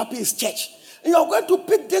makes you happy is church. And you're going to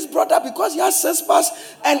pick this brother because he has 6 pass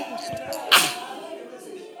and...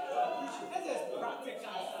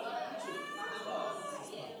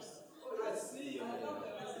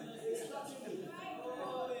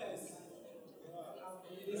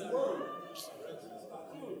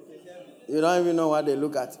 You don't even know what they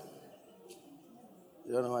look at.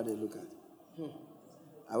 You don't know what they look at.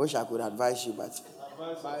 I wish I could advise you, but...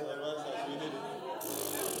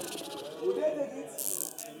 Would they take it?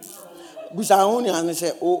 Bisa only and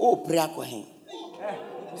say, oh, prayer kohen.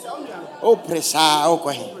 Oh, presa, oh,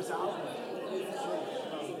 kohen.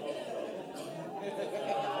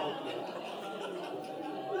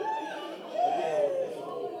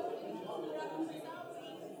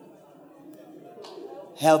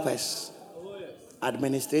 Helpers,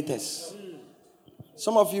 administrators.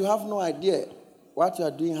 Some of you have no idea what you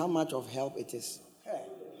are doing, how much of help it is.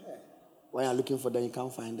 When you're looking for them, you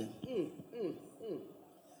can't find them.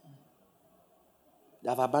 They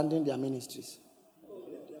have abandoned their ministries.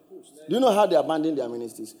 Do you know how they abandoned their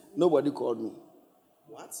ministries? Nobody called me.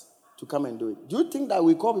 What? To come and do it. Do you think that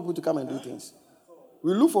we call people to come and do things?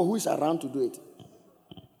 We look for who is around to do it.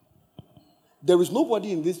 There is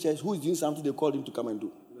nobody in this church who is doing something they called him to come and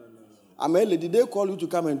do. Amele, did they call you to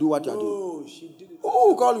come and do what you are doing? Oh, she did it.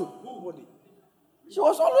 Who called you? Nobody. She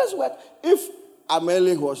was always wet. If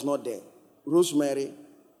Amele was not there, Rosemary,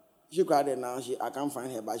 she cried and now I can't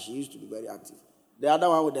find her, but she used to be very active. The other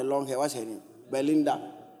one with the long hair, what's her name? Belinda.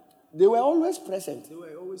 They were always present. They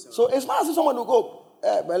were always around. So it's not as if someone will go,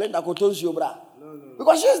 Belinda, kotos you, bra. No.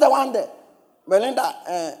 Because she's the one there. Belinda,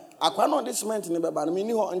 I can't this meant in the baby, I mean,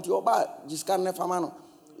 you until about Giscan Nefamano.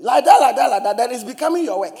 Like that. That is becoming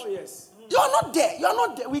your work. Oh, yes. You are not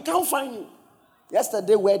there. We can't find you.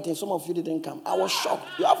 Yesterday, wedding, some of you didn't come. I was shocked.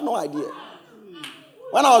 You have no idea.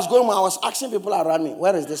 When I was going, I was asking people around me,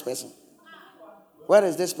 where is this person? Where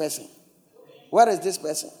is this person? Where is this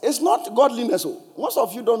person? It's not godliness. Most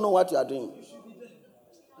of you don't know what you are doing.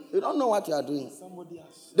 You don't know what you are doing.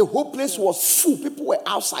 The whole place was full. People were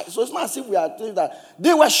outside. So it's not as if we are saying that.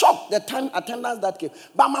 They were shocked, the attendants that came.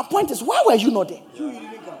 But my point is, why were you not there? You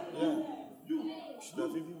didn't come. Yeah. You should have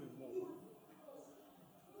even been more.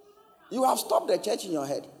 You have stopped the church in your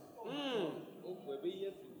head.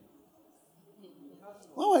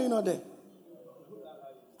 Why were you not there?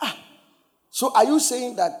 So are you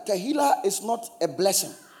saying that Kehila is not a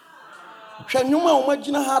blessing?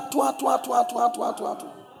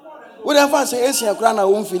 What if I say, "Yes, you're crying, I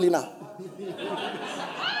won't feel it now."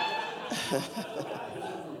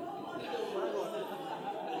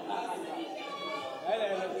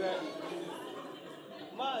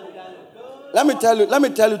 Let me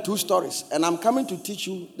tell you 2 stories, and I'm coming to teach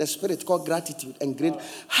you the spirit called gratitude and great.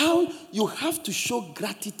 How you have to show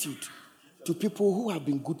gratitude to people who have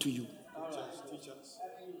been good to you.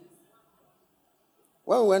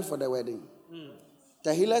 When we went for the wedding,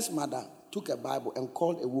 Tahila's mother took a Bible and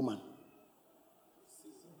called a woman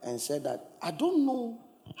and said that, I don't know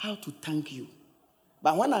how to thank you,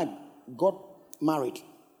 but when I got married,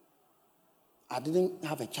 I didn't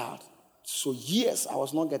have a child. So years I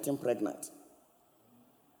was not getting pregnant.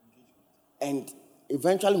 And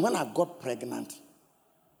eventually when I got pregnant,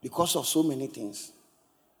 because of so many things,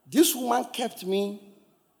 this woman kept me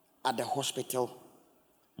at the hospital.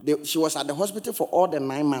 She was at the hospital for all the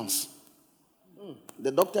 9 months. The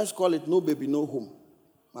doctors call it no baby, no home.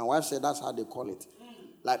 My wife said that's how they call it.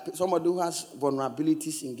 Like somebody who has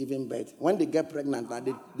vulnerabilities in giving birth. When they get pregnant,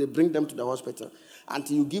 they bring them to the hospital.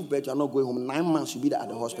 Until you give birth, you're not going home. 9 months, you'll be there at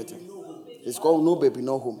the hospital. It's called no baby,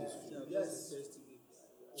 no home.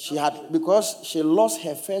 Because she lost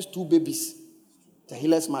her first 2 babies,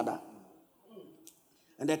 Tahila's mother.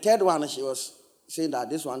 And the third one, she was saying that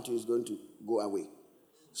this one too is going to go away.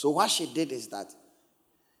 So what she did is that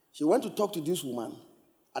she went to talk to this woman.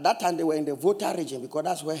 At that time, they were in the Volta region because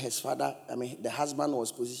that's where the husband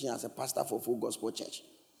was positioned as a pastor for Full Gospel Church.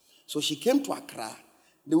 So she came to Accra.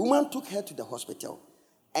 The woman took her to the hospital.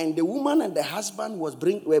 And the woman and the husband were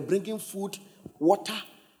bringing food, water,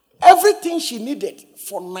 everything she needed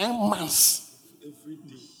for 9 months. Every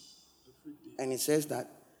day. And it says that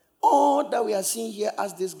all that we are seeing here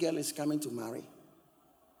as this girl is coming to marry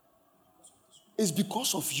is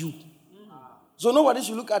because of you. So nobody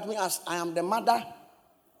should look at me as I am the mother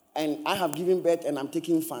and I have given birth and I'm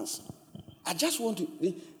taking funds. I just want to.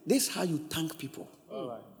 This is how you thank people.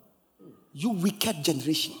 You wicked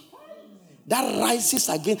generation that rises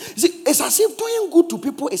again. See, it's as if doing good to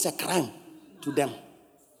people is a crime to them.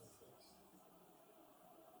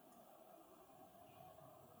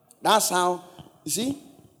 That's how, you see,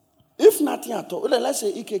 if nothing at all, let's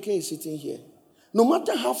say EKK is sitting here. No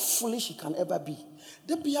matter how foolish he can ever be,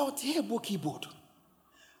 they'll be out here book keyboard.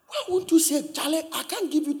 Why won't you say, Charlie, I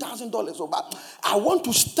can't give you $1,000, but I want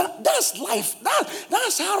to start. That's life.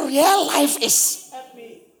 That's how real life is.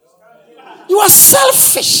 You are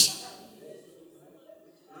selfish.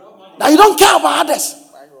 Now you don't care about others.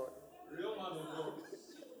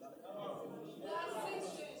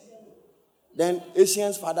 Then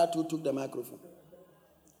Asian's father too took the microphone.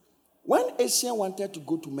 When Asian wanted to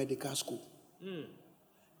go to medical school,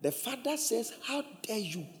 the father says, how dare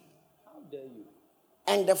you? How dare you?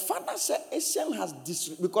 And the father said, Asian has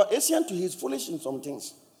because Asian to his foolish in some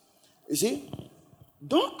things. You see,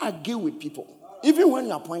 don't argue with people, even when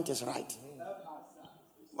your point is right.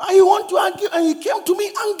 But you want to argue, and he came to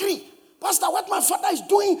me angry. Pastor, what my father is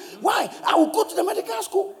doing? Why? I will go to the medical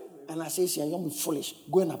school. And I say, Asian, you're foolish.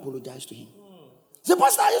 Go and apologize to him. He said,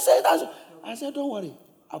 Pastor, you say that. I said, don't worry.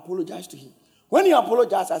 Apologize to him. When he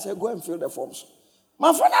apologized, I said, go and fill the forms.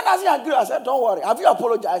 My father doesn't agree. I said, don't worry. Have you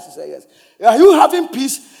apologized? He said, yes. Are you having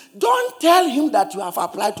peace? Don't tell him that you have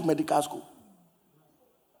applied to medical school.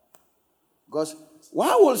 Because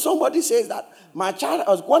why will somebody say that my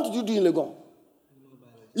child, what did you do in Legon?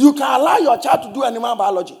 You can allow your child to do animal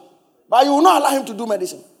biology, but you will not allow him to do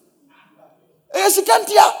medicine. Yes, he can't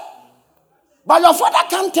hear. But your father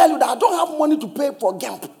can't tell you that I don't have money to pay for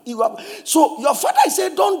GAMP. So your father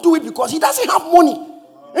said don't do it because he doesn't have money.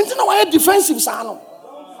 And you know why defensive, son?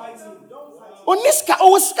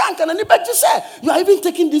 You are even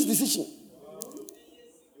taking this decision.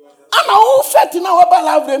 I'm a fat now about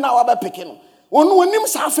live now about picking. When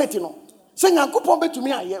names are fat, saying I could pump to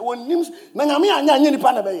me. When names Nangamia and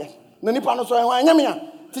Yanipana, Nanipano, so I am here.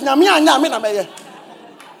 Tinamia and Yamina.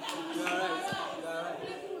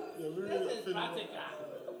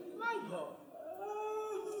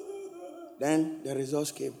 Then the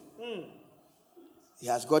results came. He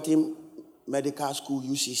has got him medical school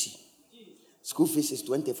UCC. School fees is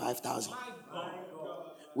 25,000.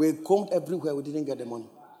 We combed everywhere. We didn't get the money.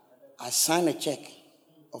 I signed a check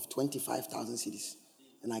of 25,000 cedis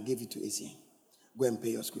and I gave it to ACN. Go and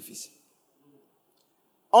pay your school fees.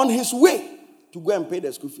 On his way to go and pay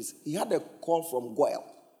the school fees, he had a call from Goyle.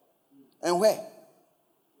 And where?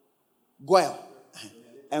 Goyle.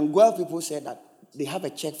 And Goyle people said that they have a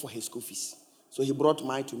check for his school fees. So he brought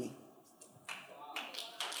mine to me.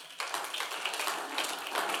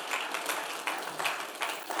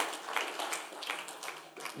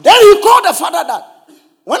 Then he called the father that,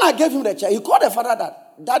 when I gave him the check, he called the father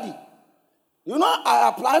that, Daddy, you know, I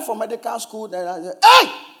applied for medical school. Then I said,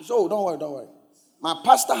 hey! So don't worry. My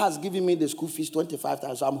pastor has given me the school fees,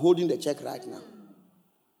 25,000, so I'm holding the check right now.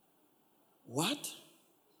 What?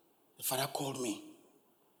 The father called me.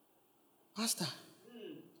 Pastor,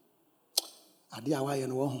 Adi awaye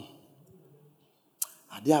no wo.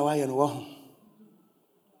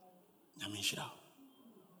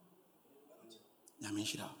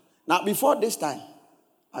 Now, before this time,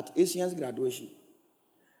 at ACN's graduation,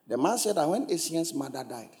 the man said that when ACN's mother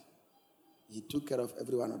died, he took care of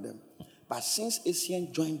every one of them. But since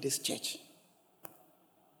ACN joined this church,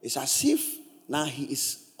 it's as if now he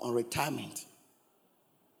is on retirement.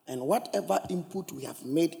 And whatever input we have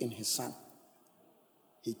made in his son,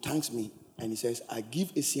 he thanks me and he says, I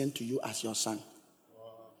give ACN to you as your son.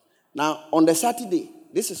 Wow. Now, on the Saturday,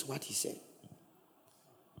 this is what he said.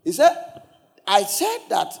 He said, I said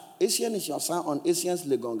that ACN is your son on ACN's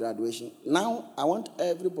Legon graduation. Now, I want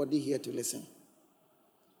everybody here to listen.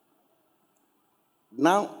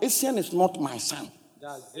 Now, ACN is not my son.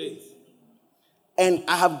 That's it. And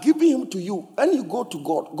I have given him to you. When you go to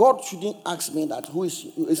God, God shouldn't ask me that who is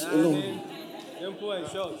alone.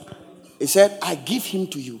 He said, I give him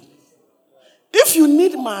to you. If you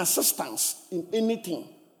need my assistance in anything,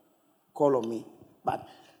 call on me. But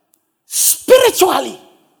spiritually,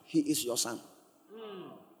 he is your son.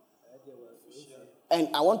 And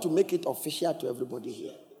I want to make it official to everybody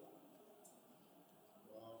here.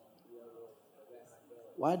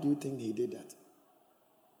 Why do you think he did that?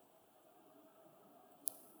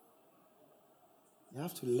 You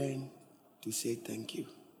have to learn to say thank you.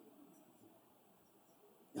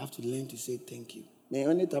 You have to learn to say thank you. The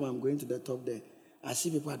only time I'm going to the top there, I see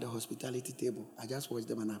people at the hospitality table. I just watch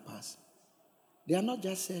them and I pass. They are not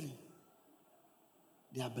just selling.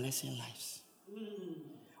 They are blessing lives.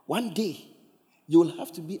 One day, you will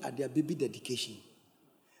have to be at their baby dedication.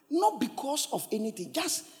 Not because of anything.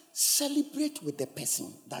 Just celebrate with the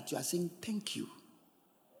person that you are saying thank you.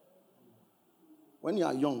 When you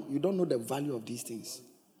are young, you don't know the value of these things.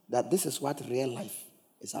 That this is what real life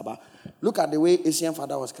is about. Look at the way Asian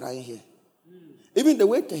father was crying here. Even the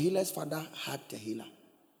way Tehila's father had Tehila.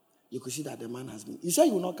 You could see that the man has been. He said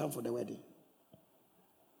he will not come for the wedding.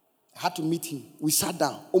 I had to meet him. We sat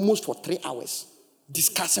down almost for 3 hours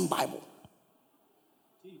discussing Bible.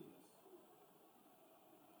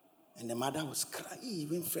 And the mother was crying,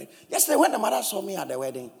 Winfred. Yesterday when the mother saw me at the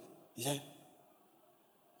wedding, he said,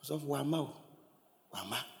 Wama.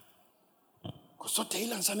 So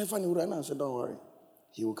Taylor and Sanifan ran and said, don't worry,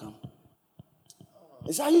 he will come.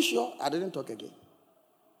 He said, are you sure? I didn't talk again.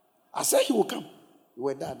 I said he will come. We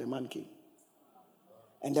were there, the man came.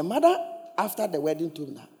 And the mother, after the wedding, told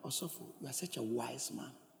me that, Osofo, you are such a wise man.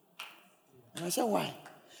 And I said, why?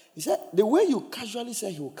 He said, the way you casually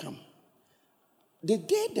say he will come, the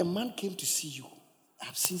day the man came to see you,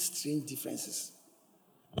 I've seen strange differences.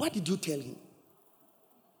 What did you tell him?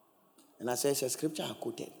 And I said, it's a scripture I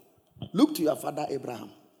quoted. Look to your father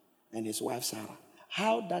Abraham and his wife Sarah.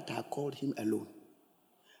 How that I called him alone.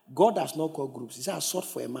 God does not call groups. He said, I sought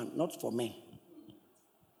for a man, not for men.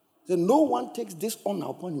 So no one takes this honor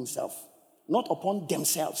upon himself, not upon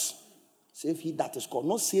themselves. Save he that is called,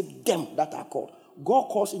 not save them that are called. God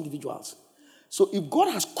calls individuals. So if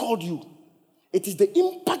God has called you, it is the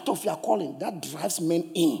impact of your calling that drives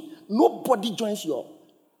men in. Nobody joins your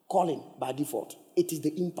calling by default. It is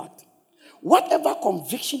the impact. Whatever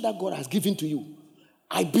conviction that God has given to you,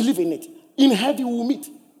 I believe in it. In heaven we will meet.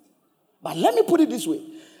 But let me put it this way.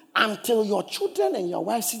 Until your children and your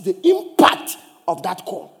wife see the impact of that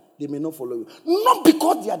call, they may not follow you. Not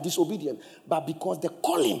because they are disobedient, but because the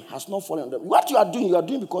calling has not fallen on them. What you are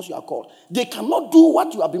doing because you are called. They cannot do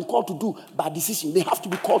what you have been called to do by decision. They have to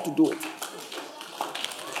be called to do it.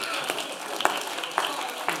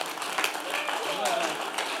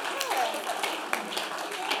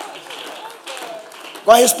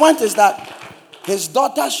 But his point is that his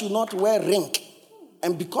daughter should not wear ring.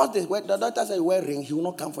 And because the daughter said wear ring, he will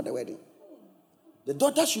not come for the wedding. The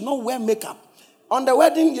daughter should not wear makeup. On the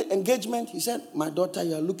wedding engagement, he said, my daughter,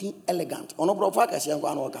 you are looking elegant. Well,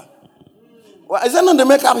 is it not the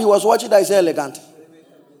makeup he was watching that he said elegant?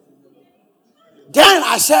 Then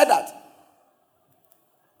I said that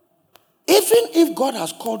even if God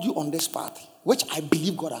has called you on this path, which I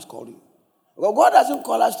believe God has called you. Well, God doesn't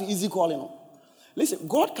call us to easy calling. Listen,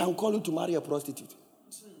 God can call you to marry a prostitute.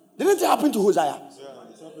 Didn't it happen to Hosea? Yeah,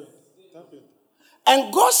 it happened.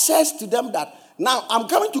 And God says to them that, now I'm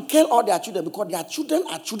coming to kill all their children because their children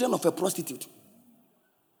are children of a prostitute.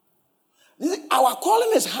 Listen, our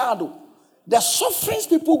calling is hard. The sufferings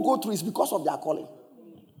people go through is because of their calling.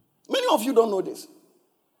 Many of you don't know this.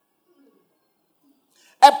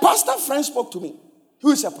 A pastor friend spoke to me,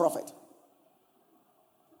 who is a prophet.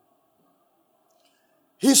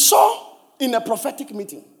 He saw in a prophetic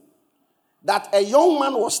meeting that a young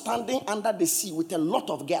man was standing under the sea with a lot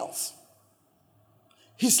of girls.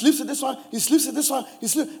 He sleeps with this one, he sleeps with this one,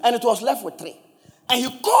 and it was left with 3. And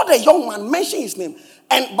he called the young man, mentioned his name.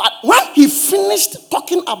 But when he finished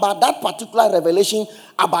talking about that particular revelation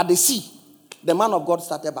about the sea, the man of God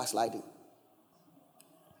started backsliding.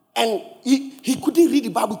 And he couldn't read the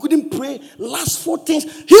Bible, couldn't pray, last 4 things.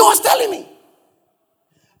 He was telling me.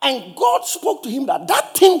 And God spoke to him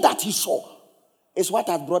that thing that he saw is what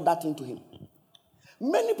has brought that thing to him.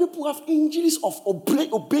 Many people have injuries of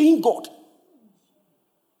obeying God.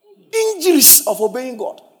 Injuries of obeying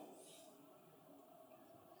God.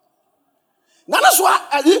 Now that's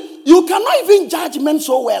why you cannot even judge men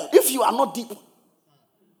so well if you are not deep.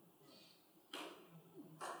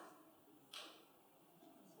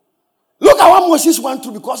 Look at what Moses went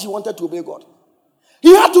through because he wanted to obey God.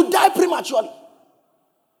 He had to die prematurely.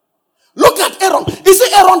 Look at Aaron. Is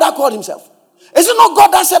it Aaron that called himself? Is it not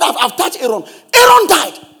God that said, I've touched Aaron? Aaron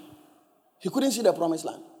died. He couldn't see the promised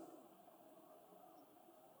land.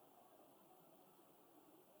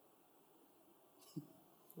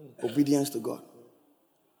 Obedience to God.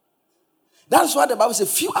 That's why the Bible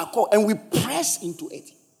says, few are called, and we press into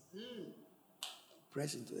it.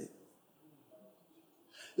 Press into it.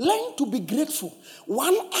 Learn to be grateful.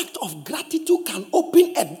 One act of gratitude can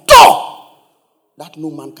open a door that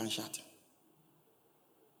no man can shut.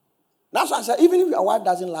 That's why I said, even if your wife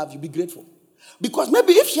doesn't love you, be grateful. Because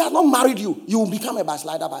maybe if she has not married you, you will become a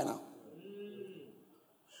backslider by now.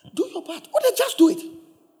 Do your part. Or just do it.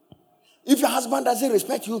 If your husband doesn't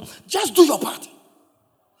respect you, just do your part.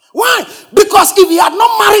 Why? Because if he had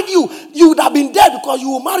not married you, you would have been dead because you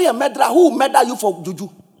will marry a murderer who will murder you for juju.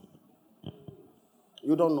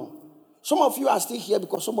 You don't know. Some of you are still here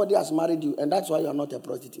because somebody has married you, and that's why you are not a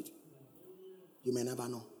prostitute. You may never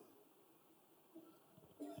know.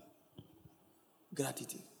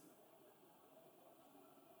 Gratitude.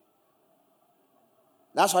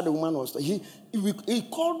 That's what the woman was. He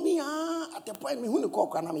called me at the point. Who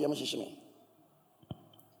called?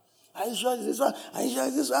 Are you sure it's this one? Are you sure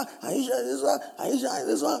it's this one? Are you sure it's this one? Are you sure it's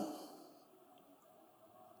this one?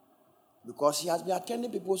 Because she has been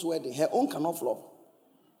attending people's wedding. Her own cannot flop.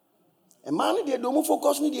 A man, they don't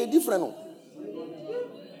focus on the different.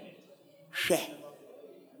 Share.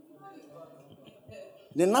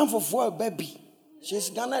 The name for a baby. She's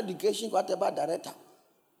Ghana education, whatever director.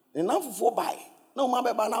 The name for 4 by. No, my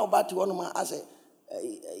baby now about to one of my as a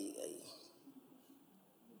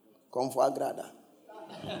come for a grada.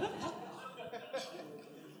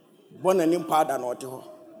 Born an impada not to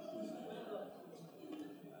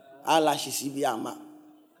eyelashes, he be a ma.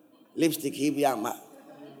 Lipstick, he be a ma.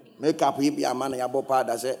 Makeup, he be a man, and your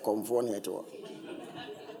pada say, come for near to.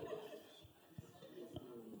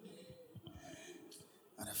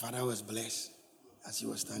 And the father was blessed as he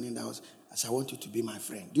was standing there. As I want you to be my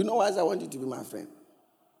friend. Do you know why I want you to be my friend?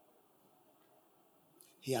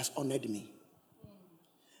 He has honored me.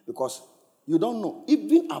 Because you don't know,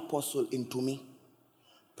 even Apostle into me,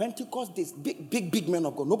 Pentecost, this big man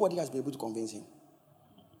of God, nobody has been able to convince him.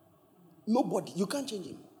 Nobody. You can't change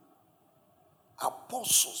him.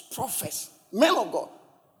 Apostles, prophets, men of God.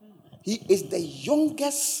 He is the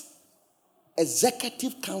youngest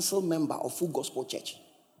executive council member of Full Gospel Church.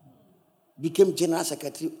 Became general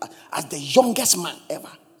secretary as the youngest man ever.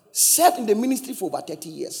 Served in the ministry for about 30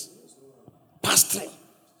 years. Pastoring.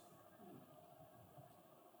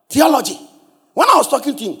 Theology. When I was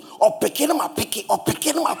talking to him,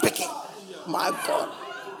 my God.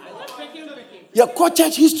 Your core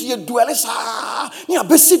church history, your dualist, your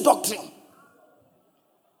basic doctrine.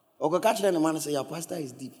 Okay, catch the man and say, your pastor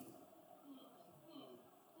is deep.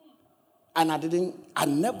 And I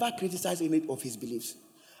never criticized any of his beliefs.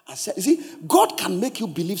 I said, you see, God can make you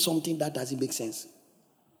believe something that doesn't make sense.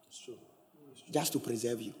 It's true. Just to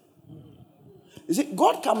preserve you. You see,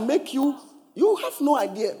 God can make you have no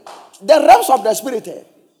idea. The realms of the spirit.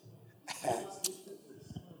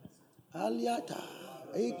 Aliata,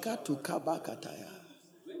 Eka to Kabakataya,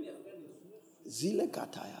 Zile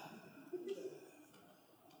Kataya.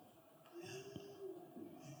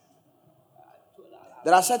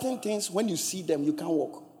 There are certain things, when you see them, you can't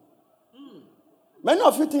walk. Many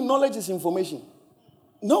of you think knowledge is information.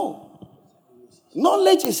 No.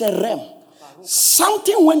 Knowledge is a realm.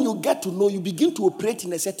 Something when you get to know, you begin to operate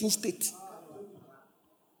in a certain state.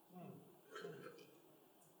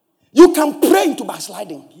 You can pray into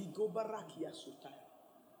backsliding.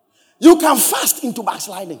 You can fast into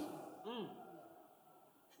backsliding.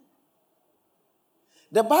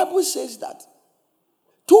 The Bible says that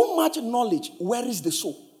too much knowledge wearies the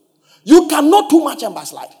soul. You cannot too much and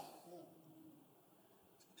backslide.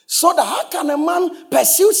 So that how can a man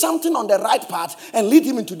pursue something on the right path and lead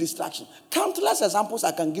him into distraction? Countless examples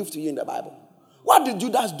I can give to you in the Bible. What did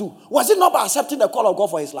Judas do? Was it not by accepting the call of God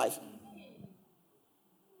for his life?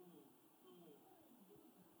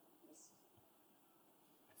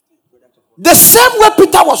 The same way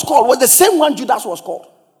Peter was called was the same one Judas was called.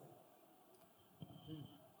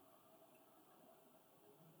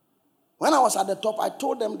 When I was at the top, I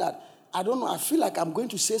told them that, I don't know, I feel like I'm going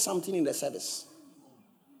to say something in the service.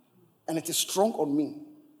 And it is strong on me.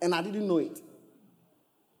 And I didn't know it.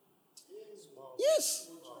 Yes.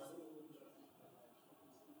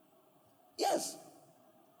 Yes.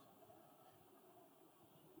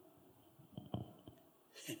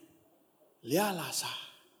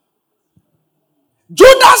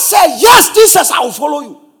 Judas said, yes, Jesus, I will follow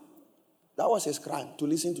you. That was his crime, to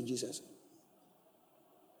listen to Jesus.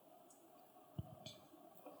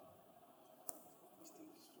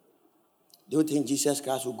 Do you think Jesus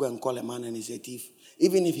Christ would go and call a man and he's a thief?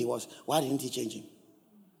 Even if he was, why didn't he change him?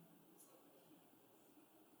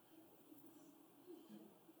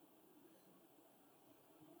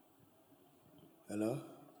 Hello?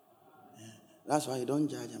 Yeah. That's why you don't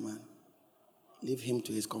judge a man. Leave him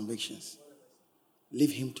to his convictions.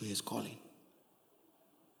 Leave him to his calling.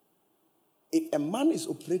 If a man is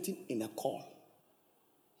operating in a call,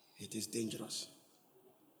 it is dangerous.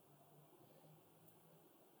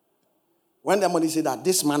 When the money say that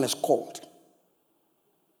this man is called,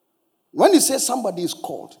 when you say somebody is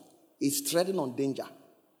called, it's treading on danger.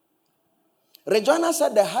 Regina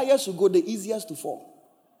said the highest you go, the easiest to fall.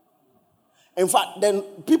 In fact, then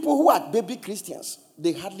people who are baby Christians,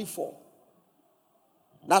 they hardly fall.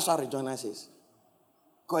 That's what Regina says.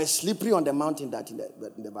 Because it's slippery on the mountain that in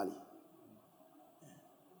the valley.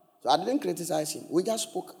 So I didn't criticize him. We just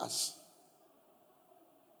spoke as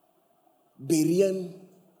Berean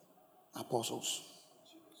apostles.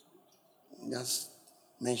 Just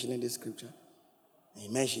mentioning this scripture. He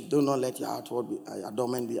mentioned, do not let your outward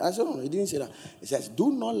adornment be. I said, no, he didn't say that. He says,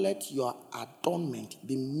 do not let your adornment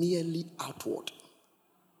be merely outward.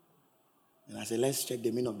 And I said, let's check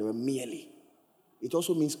the meaning of the word merely. It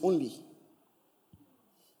also means only.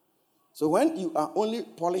 So when you are only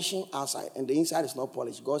polishing outside and the inside is not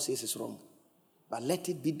polished, God says it's wrong. But let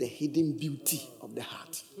it be the hidden beauty of the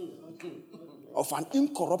heart. Of an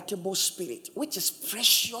incorruptible spirit, which is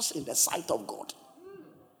precious in the sight of God.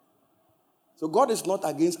 So God is not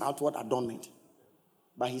against outward adornment.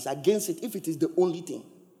 But he's against it if it is the only thing.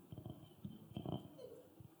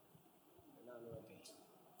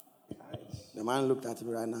 The man looked at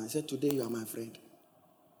me right now. He said, today you are my friend.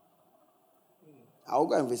 I will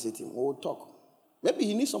go and visit him. We will talk. Maybe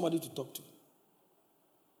he needs somebody to talk to.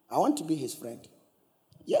 I want to be his friend.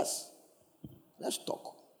 Yes. Let's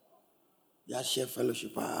talk. Just share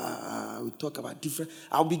fellowship. We talk about different.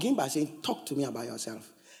 I'll begin by saying, talk to me about yourself.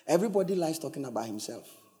 Everybody likes talking about himself.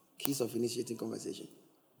 Keys of initiating conversation.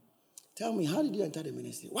 Tell me, how did you enter the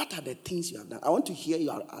ministry? What are the things you have done? I want to hear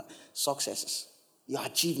your successes, your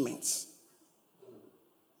achievements.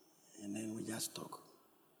 And then we just talk.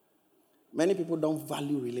 Many people don't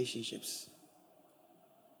value relationships.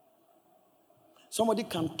 Somebody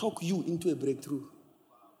can talk you into a breakthrough.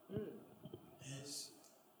 Yes.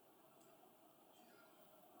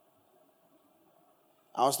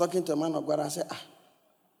 I was talking to a man of God. I said,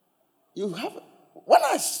 you have... When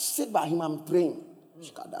I sit by him, I'm praying.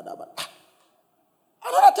 Another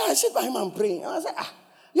time I sit by him, I'm praying. And I said,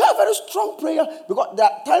 you have a very strong prayer. Because there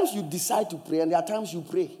are times you decide to pray and there are times you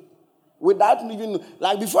pray. Without even,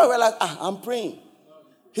 like before I realized, I'm praying.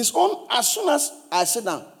 His own, as soon as I sit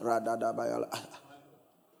down,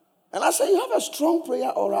 and I say, you have a strong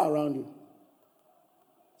prayer aura around you.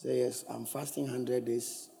 I say, yes, I'm fasting 100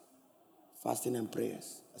 days, fasting and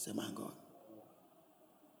prayers. I said, my God.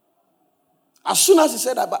 As soon as he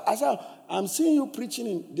said that, I said, I'm seeing you preaching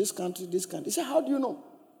in this country, this country. He said, how do you know?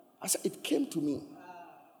 I said, it came to me.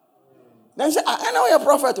 Then he said, I know you're a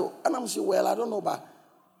prophet. And I'm saying, well, I don't know, but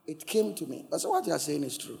it came to me. I said, what you are saying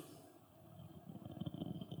is true.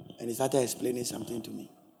 And he started explaining something to me.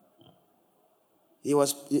 He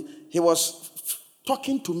was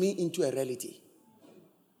talking to me into a reality.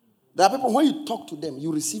 There are people, when you talk to them,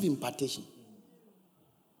 you receive impartation.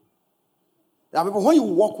 There are people, when you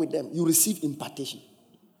walk with them, you receive impartation.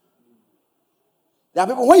 There are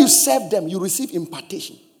people, when you serve them, you receive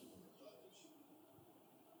impartation.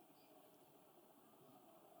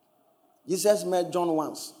 Jesus met John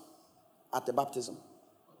once at the baptism.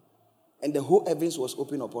 And the whole heavens was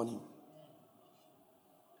open upon him.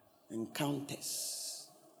 Encounters.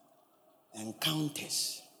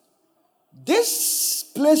 This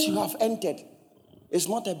place you have entered is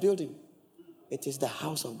not a building. It is the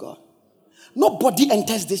house of God. Nobody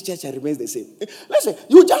enters this church and remains the same. Listen,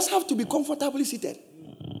 you just have to be comfortably seated.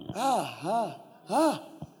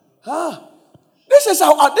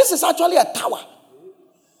 This is actually a tower.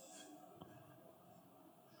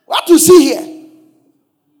 What you see here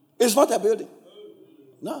is not a building.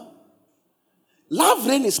 No. Love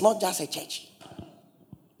Rain is not just a church.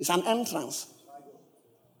 It's an entrance.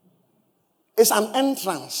 It's an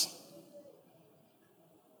entrance.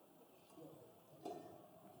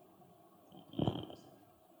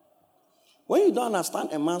 When you don't understand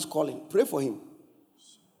a man's calling, pray for him.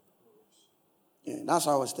 Yeah, that's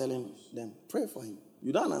what I was telling them. Pray for him.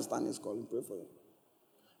 You don't understand his calling, pray for him.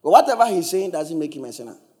 But whatever he's saying doesn't make him a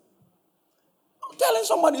sinner. Telling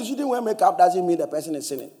somebody you shouldn't wear makeup doesn't mean the person is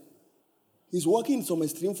sinning. He's working in some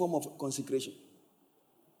extreme form of consecration.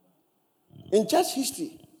 In church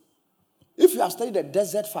history, if you have studied the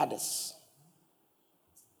desert fathers,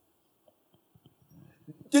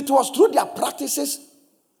 it was through their practices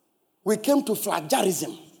we came to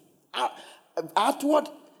flagellism. Outward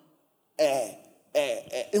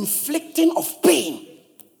inflicting of pain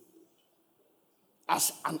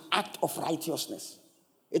as an act of righteousness.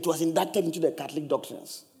 It was inducted into the Catholic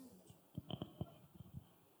doctrines.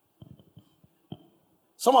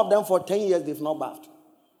 Some of them for 10 years they've not bathed.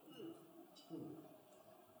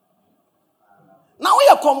 Now we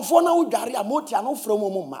are comfort now with Gary Amotia no from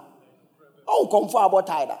Mumma. Oh, comfort about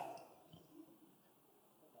either.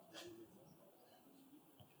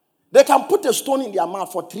 They can put a stone in their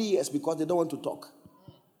mouth for 3 years because they don't want to talk.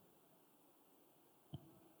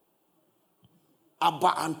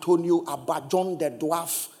 Abba Antonio, Abba John the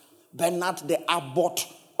dwarf, Bernard the abbot,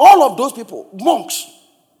 all of those people, monks.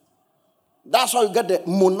 That's why you get the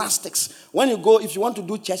monastics. When you go, if you want to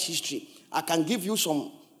do church history, I can give you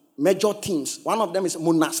some major themes. One of them is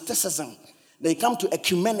monasticism. Then you come to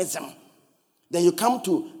ecumenism. Then you come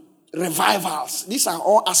to revivals. These are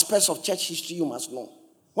all aspects of church history you must know.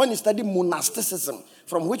 When you study monasticism,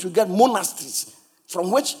 from which we get monasteries,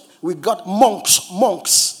 from which we got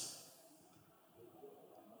monks.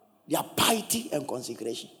 Their piety and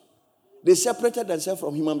consecration. They separated themselves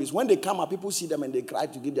from human beings. When they come up, people see them and they cry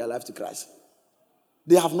to give their life to Christ.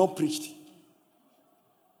 They have not preached.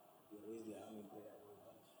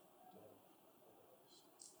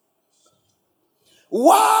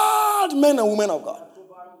 Wild men and women of God.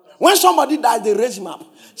 When somebody dies, they raise him up.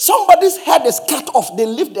 Somebody's head is cut off. They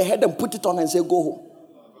lift the head and put it on and say, go home.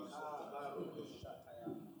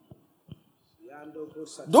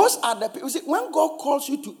 Those are the people. See, when God calls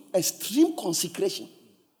you to extreme consecration,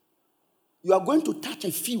 you are going to touch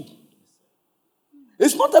a few.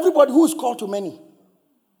 It's not everybody who is called to many.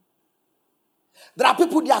 There are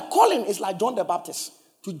people, their calling is like John the Baptist,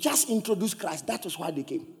 to just introduce Christ. That is why they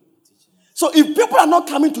came. So if people are not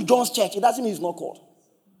coming to John's church, it doesn't mean he's not called.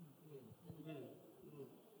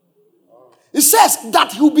 It says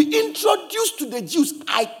that he will be introduced to the Jews.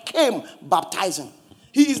 I came baptizing.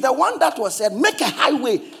 He is the one that was said, make a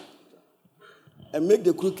highway and make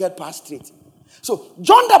the crooked path straight. So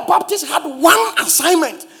John the Baptist had one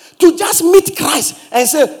assignment, to just meet Christ and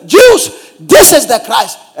say, Jews, this is the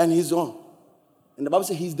Christ. And he's on. And the Bible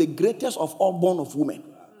says he's the greatest of all born of women.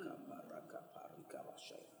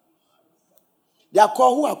 They are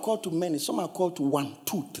called, who are called to many. Some are called to 1,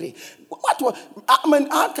 2, 3.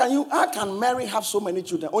 How can Mary have so many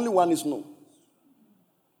children? Only one is known.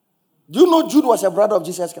 Do you know Jude was a brother of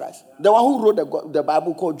Jesus Christ? The one who wrote the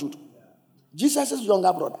Bible called Jude. Jesus'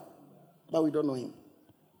 younger brother. But we don't know him.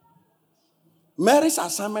 Mary's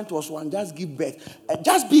assignment was one, just give birth.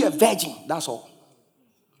 Just be a virgin, that's all.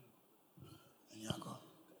 And you are gone.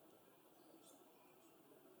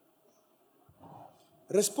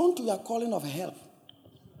 Respond to your calling of help.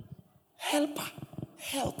 Helper,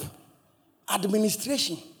 help,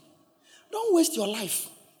 administration. Don't waste your life.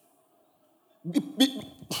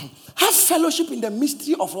 Have fellowship in the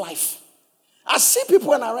mystery of life. I see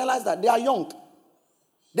people and I realize that they are young.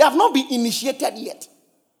 They have not been initiated yet.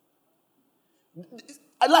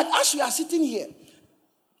 Like as we are sitting here,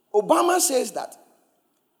 Obama says that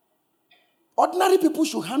ordinary people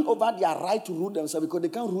should hand over their right to rule themselves because they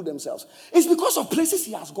can't rule themselves. It's because of places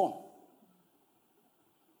he has gone.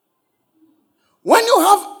 When you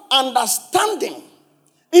have understanding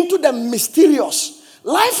into the mysterious,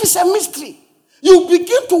 life is a mystery. You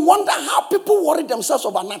begin to wonder how people worry themselves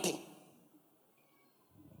over nothing.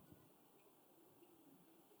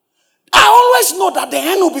 I always know that the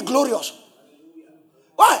end will be glorious.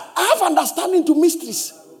 Why? I have understanding to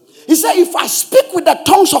mysteries. He said, if I speak with the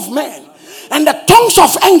tongues of men and the tongues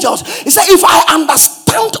of angels, he said, if I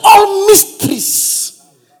understand all mysteries.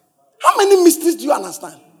 How many mysteries do you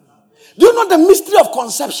understand? Do you know the mystery of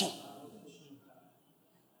conception?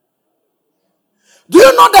 Do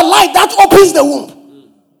you know the light that opens the womb?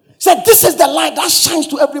 He said, this is the light that shines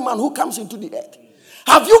to every man who comes into the earth.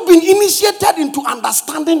 Have you been initiated into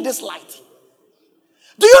understanding this light?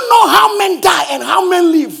 Do you know how men die and how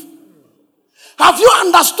men live? Have you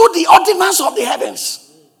understood the ordinance of the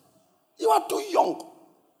heavens? You are too young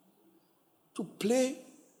to play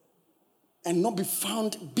and not be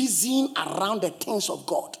found busying around the things of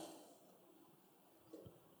God.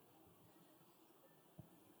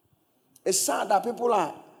 It's sad that people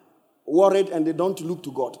are worried and they don't look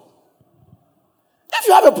to God. If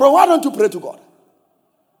you have a problem, why don't you pray to God?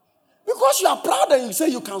 Because you are proud and you say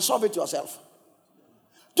you can solve it yourself.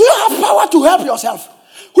 Do you have power to help yourself?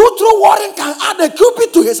 Who through worrying can add a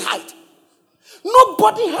cubit to his height?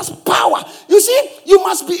 Nobody has power. You see, you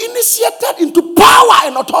must be initiated into power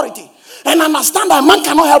and authority and understand that a man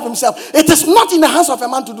cannot help himself. It is not in the hands of a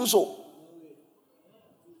man to do so.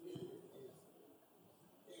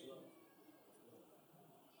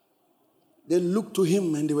 They looked to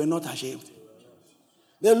him and they were not ashamed.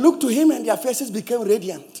 They looked to him and their faces became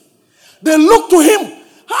radiant. They looked to him.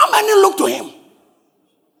 How many looked to him?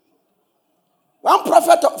 One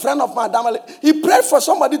prophet, friend of mine, he prayed for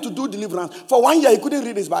somebody to do deliverance. For 1 year, he couldn't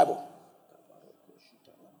read his Bible.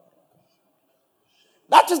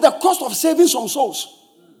 That is the cost of saving some souls.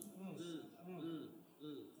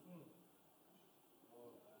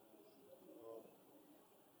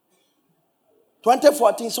 In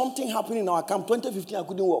 2014, something happened in our camp. 2015, I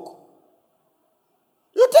couldn't walk.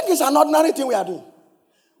 You think it's an ordinary thing we are doing?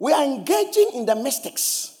 We are engaging in the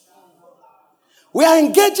mystics. We are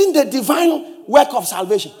engaging the divine work of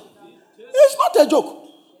salvation. It's not a joke.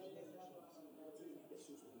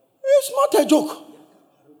 It's not a joke.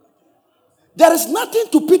 There is nothing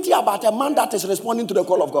to pity about a man that is responding to the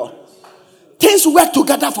call of God. Things work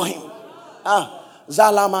together for him.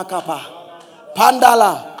 Zalama Kappa,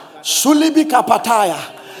 Pandala, Sulibi Kapataya,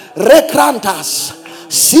 Rekrantas,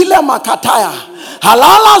 Sile Makataya,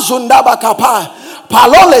 Halala Zundaba Kapa,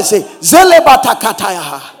 Palolese, Zelebata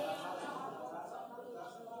Kataya.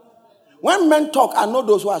 When men talk, I know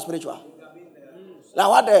those who are spiritual. Like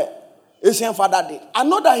what the Asian father did. I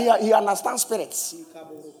know that he understands spirits.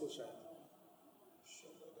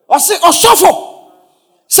 Or say, or suffer.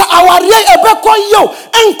 Say, our real ebeko yo,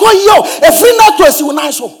 enko yo, a free not to see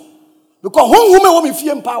nice. Because whom will be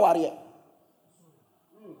fear power here.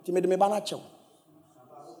 Timid me banacho.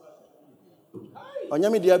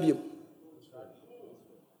 Onyami diabio.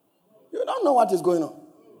 You don't know what is going on.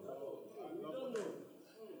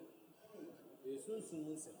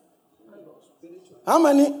 How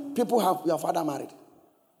many people have your father married?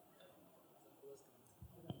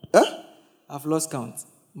 Huh? I've lost count.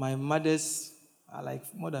 My mothers are like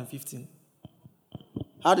more than 15.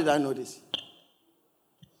 How did I know this?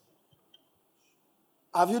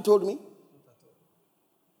 Have you told me?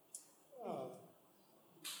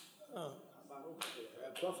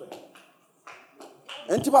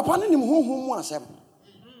 Enti papa ne nim honhom mu asem.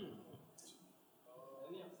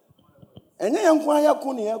 Enye yanko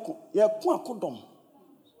ayako ne yako akodom.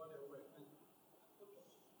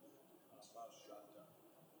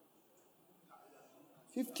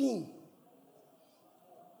 15.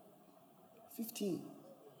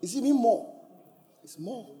 It's even more. It's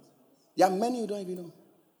more. There are many who don't even know.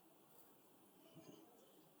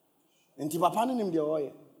 And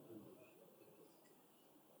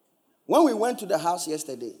when we went to the house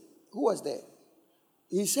yesterday, who was there?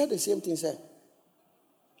 He said the same thing. He said,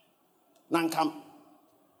 Nankam,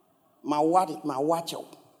 my watch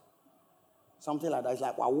up. Something like that. It's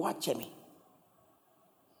like, watch me.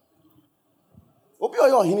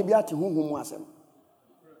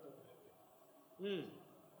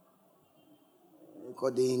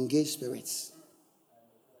 Because they engage spirits.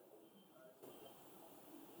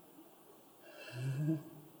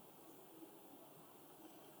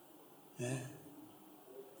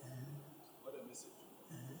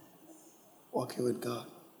 Walking with God.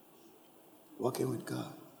 Walking with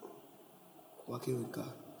God. Walking with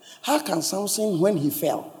God. How can Samson, when he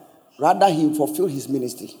fell, rather he fulfilled his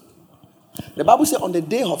ministry? The Bible says on the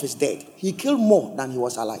day of his death, he killed more than he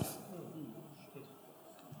was alive.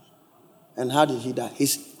 And how did he die?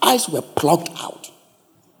 His eyes were plucked out.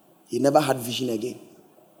 He never had vision again.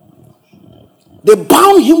 They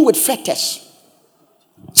bound him with fetters,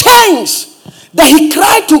 chains, that he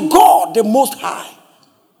cried to God the Most High.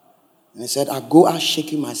 And he said, I'll go out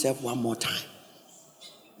shaking myself one more time.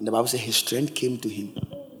 And the Bible says his strength came to him.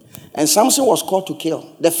 And Samson was called to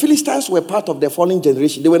kill. The Philistines were part of the fallen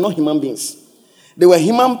generation. They were not human beings. They were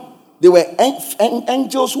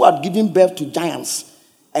angels who had given birth to giants.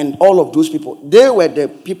 And all of those people, they were the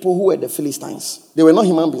people who were the Philistines. They were not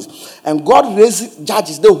human beings. And God raised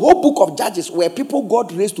judges. The whole book of Judges were people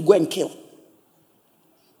God raised to go and kill.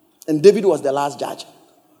 And David was the last judge.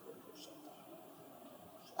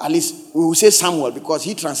 At least we will say Samuel because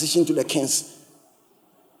he transitioned to the kings.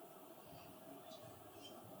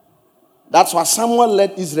 That's why Samuel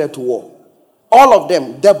led Israel to war. All of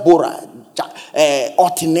them, Deborah,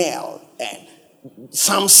 Othniel, and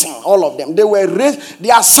Samson, all of them, they were raised.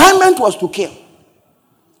 The assignment was to kill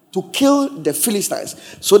the Philistines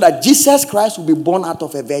so that Jesus Christ would be born out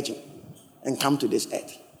of a virgin and come to this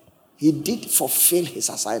earth. He did fulfill his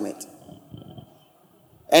assignment.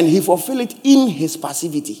 And he fulfilled it in his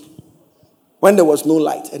passivity when there was no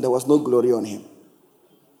light and there was no glory on him.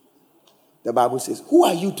 The Bible says, who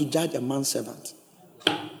are you to judge a man's servant?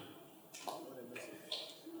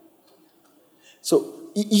 So,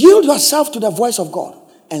 yield yourself to the voice of God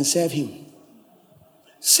and serve him.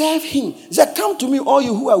 Serve him. He said, come to me, all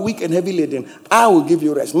you who are weak and heavy laden. I will give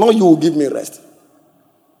you rest. No, you will give me rest.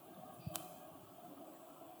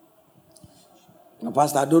 Now,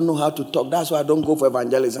 Pastor, I don't know how to talk. That's why I don't go for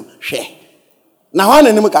evangelism. Share. Now, one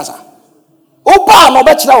name kasa. Opa, no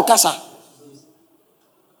betcha kasa.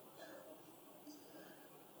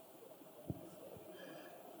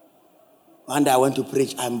 One day I went to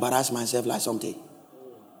preach. I embarrassed myself like something.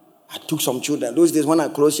 I took some children. Those days when I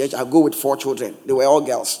closed church, I go with 4 children. They were all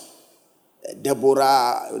girls.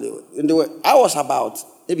 Deborah. I was about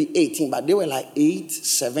maybe 18, but they were like 8,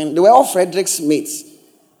 7. They were all Frederick's mates.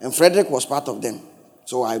 And Frederick was part of them.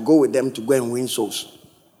 So I go with them to go and win souls.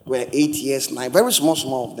 We were 8 years, 9. Very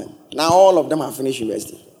small of them. Now all of them have finished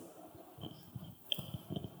university.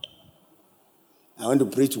 I went to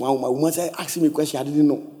preach to one woman. Woman said, asking me a question I didn't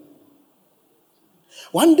know.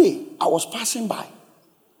 One day, I was passing by.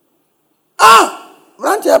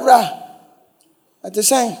 Branch Ebra. At the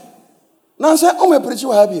same. Now say, oh, my pretty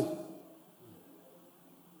will have you.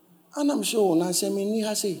 And I'm sure Nancy Mini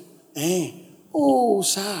has say, oh,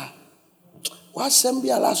 sir. What send be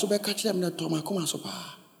a last over catch them that Thomas come so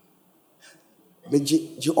far. But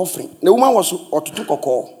the offering. The woman was or to took a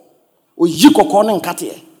call. Or you could call and cut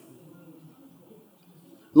here.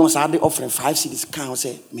 No, sir, they offering 5 cities. Can't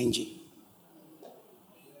say, Menji.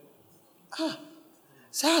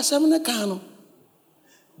 Sir, 7 cano.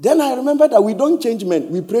 Then I remember that we don't change men.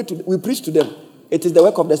 We preach to them. It is the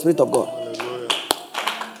work of the Spirit of God.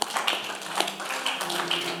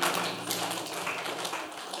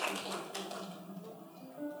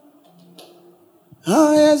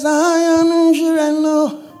 Hallelujah. Yes, I am Shireno.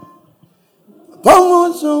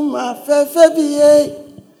 Pomozuma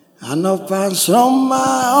Fefebie. And of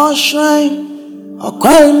Pansoma or shrine. Or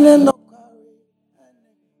crying.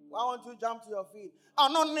 Why won't you jump to your feet?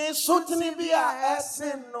 Anone sutini bia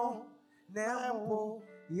esino nempo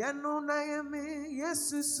Yenu na yemi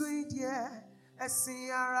Yesu suidye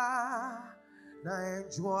esiara na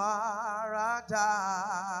enjuara da.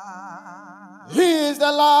 He is the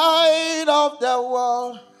light of the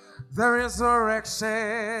world, the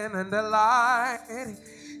resurrection and the light.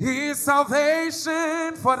 He is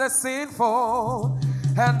salvation for the sinful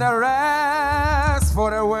and the rest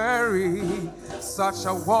for the weary. Such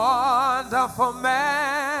a wonderful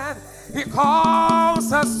man. He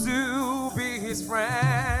calls us to be his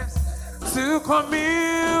friends, to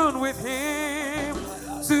commune with him,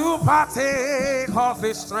 to partake of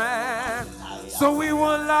his strength. So we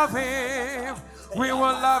will love him. We will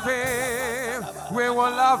love him. We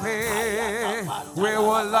will love him. We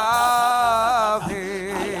will love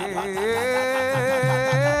him.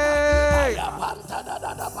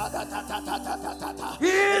 He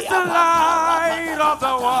is the light of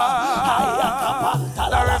the world,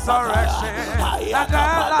 the resurrection and the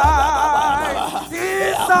light. He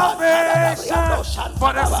is salvation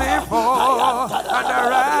for the simple and the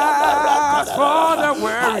rest for the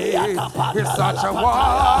weary. He's such a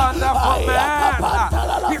wonderful man.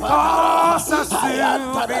 He calls us to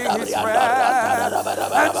be his friend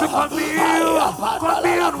and to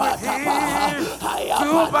commune with him,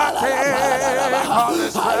 to partake of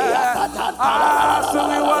his strength. So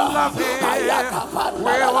we will love him. We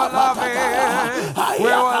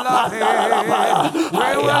will love him. We will love him. We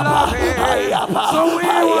will love him. So we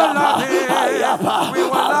will love him. We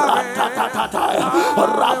will love him.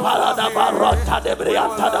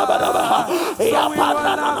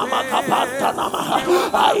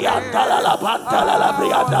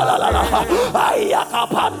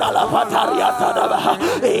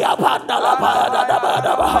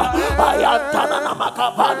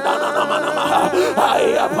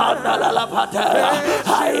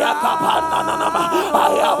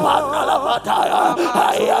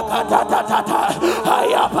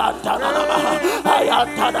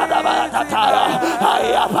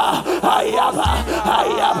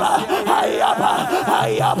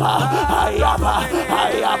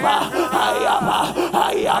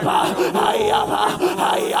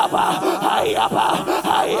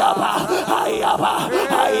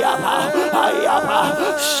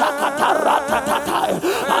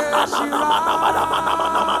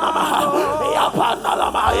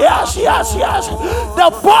 Yes. The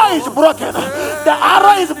bow is broken. The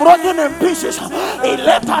arrow is broken in pieces.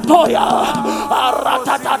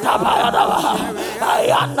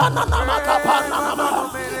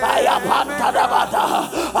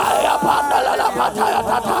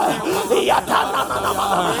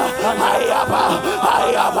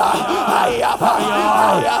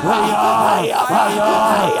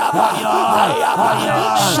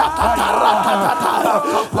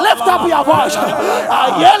 Lift up your voice.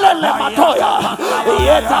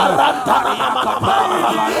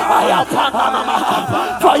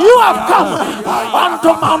 For you have come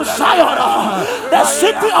unto Mount Zion, the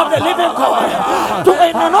city of the living God, to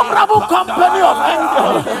an innumerable company of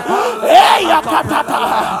angels.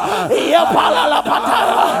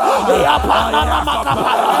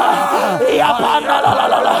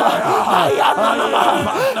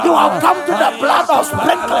 You have come to the blood of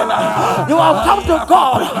sprinkling. You have come to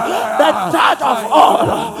God, the judge of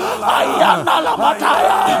all.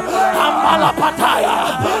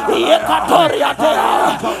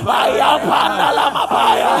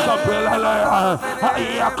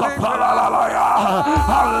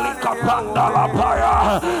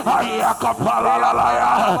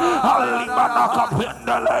 Ayakapalalaya, Alimana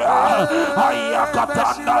Kapindelaya,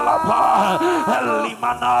 Ayakatandalapa,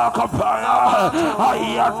 Elimana Kapaya,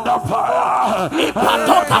 Ayandapaya,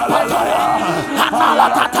 Ipatokapaya,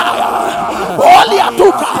 Analakataya,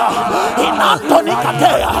 Oliatuka,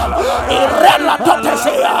 Inantonikatea, Irela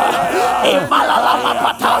Totesea, Imalala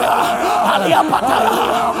Pataya, Aliapataya,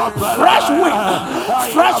 fresh wind,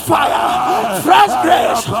 fresh fire, fresh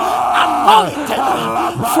grace, anointed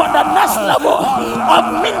for the next level of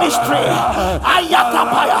ministry.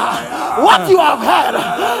 Ayakapaya. What you have heard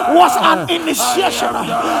was an initiation,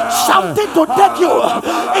 something to take you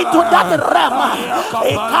into that realm.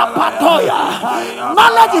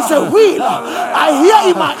 Knowledge is a wheel. I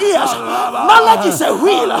hear in my ears, knowledge is a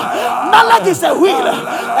wheel. Knowledge is a wheel.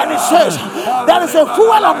 And it says, there is a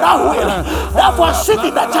fuel on that wheel. Therefore, sit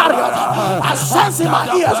in the chariot. I sense in my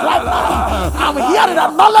ears right now. I'm hearing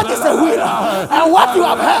that knowledge is a wheel. And what you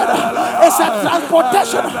have heard is a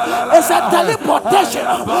transportation. It's a teleportation.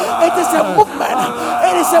 It is a movement.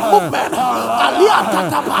 It is a movement.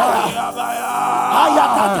 Aliatatapaya.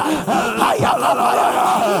 Ayatata. Ayatapaya.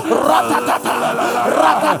 Ratatata.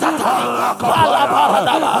 Ratatata.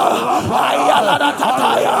 Palabaradaba.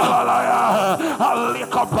 Ayalatataya.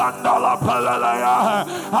 Alikapandala Palalaya,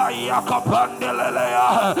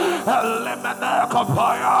 Ayakapandelaya, Elemene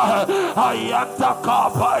Kapaya, Ayanta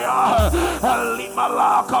Kapaya,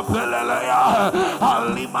 Alimalaka Pelelaya,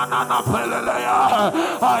 Alimanana Pelelaya,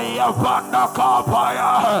 Ayapanda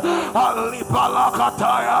Kapaya,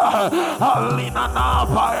 Alipalakataya, Alinana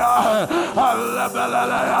Paya,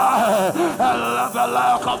 Alebelelaya,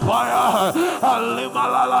 Alebelakapaya,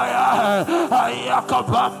 Alimalalaya,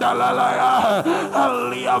 Ayakapandalaya,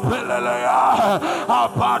 Alia Pelelea,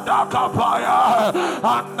 Apadakapaya,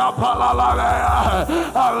 Andapalalaya,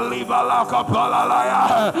 Alibalaka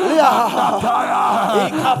Palalaya, Andataya,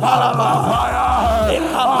 Ikapalapaya,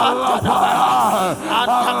 Ikapalapaya,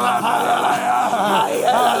 Antakapalaya,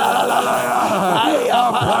 Ayalalaya,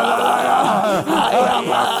 Ayapalalaya,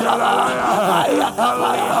 Ayapalalaya,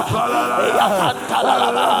 Ayapalalaya,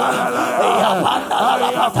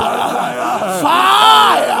 Ayapalalaya,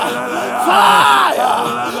 Fire! Fire!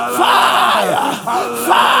 Fire!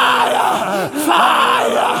 Fire!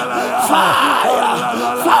 Fire! Fire!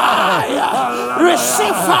 Fire!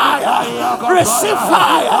 Receive fire! Receive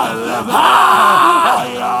fire!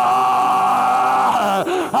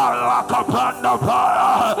 Alakapanda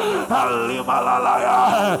fire, Alimalalaya,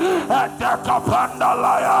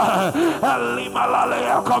 Adakapandalaya,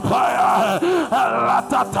 Alimalalaya kapaya,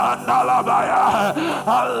 Alatatandalabaya,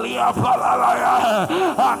 Aliapalalaya,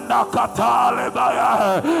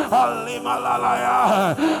 Andakatalebaya,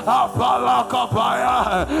 Alimalalaya,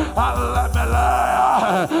 Apalakapaya,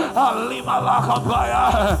 Alemelaya, Alimalakapaya,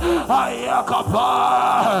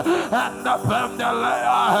 Ayakapaya, and the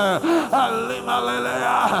Pemdelaya,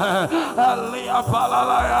 Alimalalaya,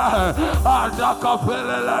 Aliapalalaya,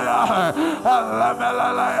 Adakapelelaya,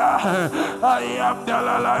 Alamelalaya,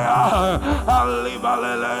 Ayamdalalaya,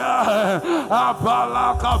 Alibalelaya,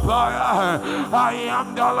 Apalakapaya,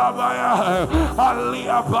 Ayamdalabaya,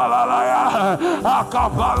 Aliapalalaya,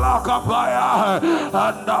 Akapalakapaya,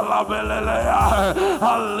 Andalabelelaya,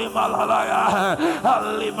 Alimalalaya,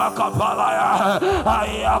 Alimakapalaya,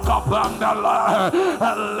 Ayakapandalaya,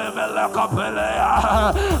 Alimelekapelea,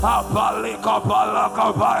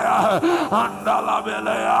 Apalikapalakapaya,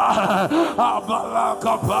 Andalabelea,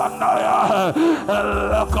 Abalakapandaya,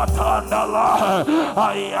 Elekatandala,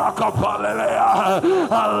 Ayakapalelea,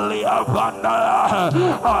 Aliapandaya,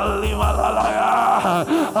 Alimalalaya,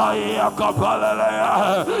 Ayakapalelea,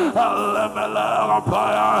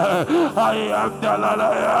 Alemelekapaya,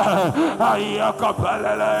 Ayamdalalaya,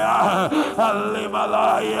 Ayakapalelea,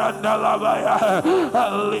 Alimalaya, Andalabaya,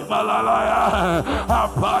 Alimalalaya,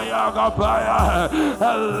 Apaya Kapaya,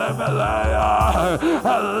 Elemelaya,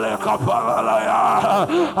 Elekapalaya,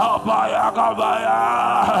 Apaya Kapaya,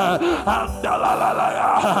 Andalalaya,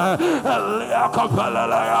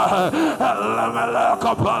 Elekapalaya,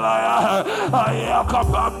 Elemelekapalaya,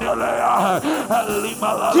 Ayakapamdelaya,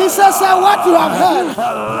 Elimalaya. Jesus said, what you have heard,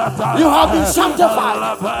 you have been sanctified.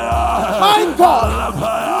 My God,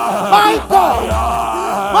 my God,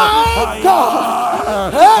 my God.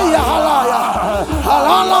 Hey, halaya,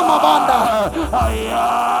 halala mabanda.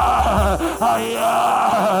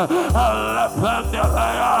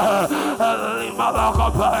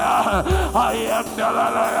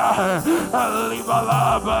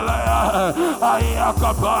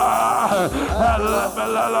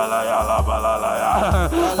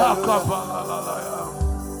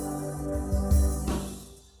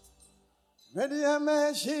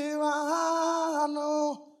 Mediame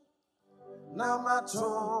Shivano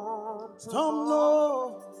Namaton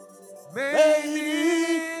Tomno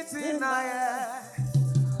Mei Tinaye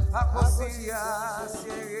Akosia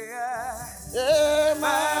Siye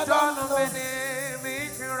Madonna Mene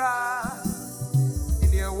Mikira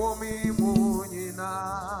Idia Womi Munina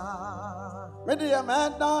Media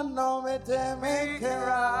Madonna Mete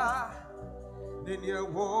Mikira Idia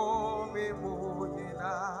Womi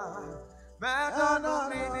Munina Madonna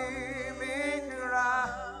Mene Mikira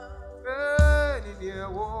Idia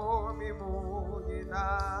Womi Munina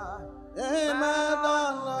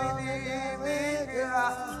Madonna Mikira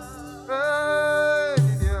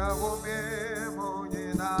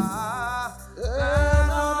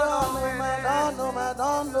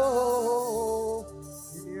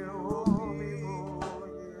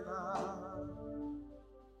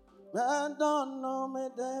Madonna me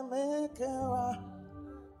de mekera.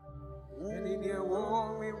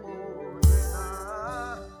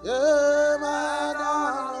 Yeah,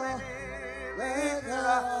 Madonna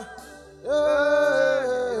mekera.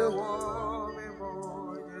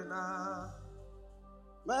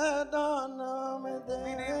 Madonna me de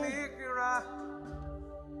mekera.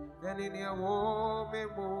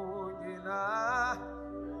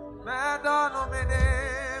 Madonna me de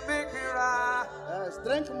mekera. Yes,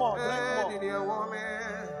 drink more, drink more.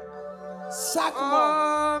 Sack more.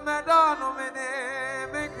 Oh, Madonna me de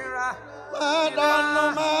mekera. Madonna,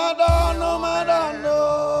 Madonna, Madonna.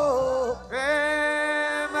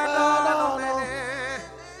 Hey, Madonna me de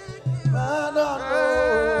Madonna.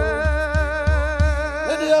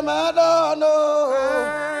 Lydia Madonna.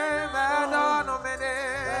 Madonna me de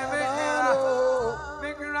mekera.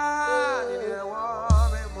 Mekera, Lydia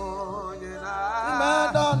woman mojena.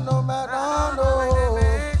 Madonna, Madonna.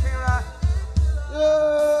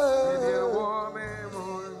 Lydia woman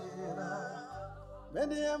mojena.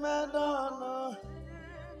 Lydia Madonna.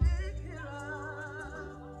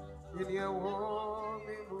 Lydia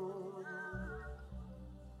woman mojena.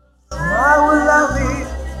 I will love you,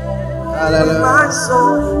 Hallelujah. my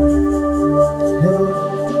soul.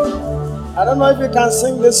 I don't know if you can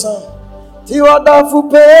sing this song. Tiwada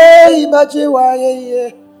fupe baji wa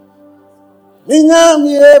ye. Minyam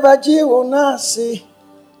ye baji wonasi.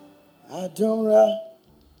 Adumra.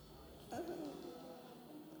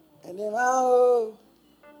 Anymore.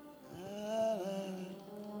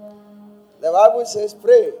 The Bible says,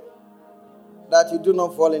 pray that you do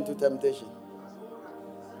not fall into temptation.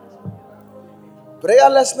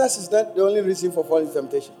 Prayerlessness is not the only reason for falling into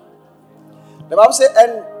temptation. The Bible says,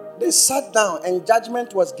 and they sat down and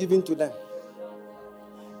judgment was given to them.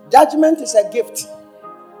 Judgment is a gift.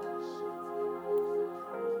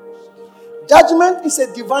 Judgment is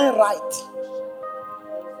a divine right.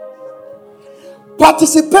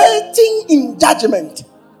 Participating in judgment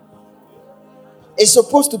is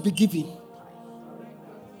supposed to be given.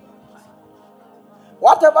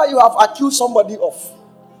 Whatever you have accused somebody of,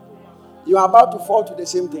 you are about to fall to the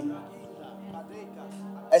same thing.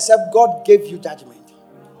 Except God gave you judgment.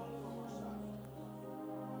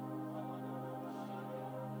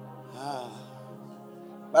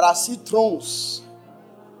 But I see thrones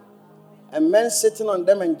and men sitting on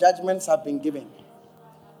them, and judgments have been given.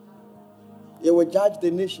 You will judge the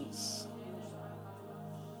nations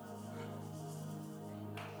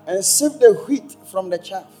and sift the wheat from the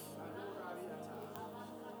chaff.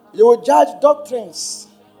 You will judge doctrines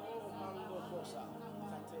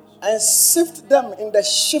and sift them in the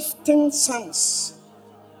shifting sands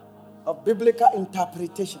of biblical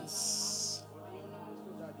interpretations.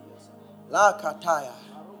 La kataya,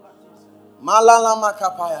 malala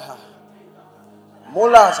makapaya,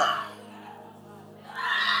 mulaza,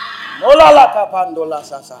 mulala kapandola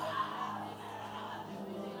sasa,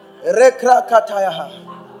 rekra kataya,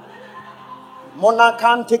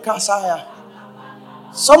 monakanti kasaya.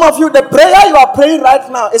 Some of you, the prayer you are praying right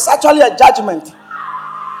now is actually a judgment.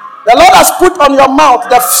 The Lord has put on your mouth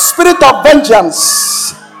the spirit of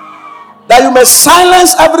vengeance, that you may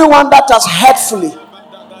silence everyone that has hurtfully.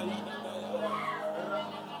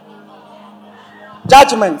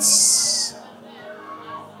 Judgments.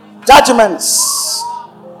 Judgments.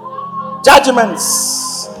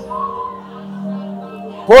 Judgments.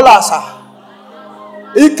 Polasa.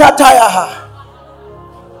 Ikatayaha.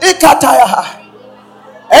 Ikatayaha.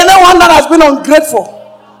 Anyone that has been ungrateful,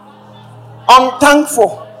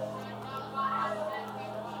 unthankful,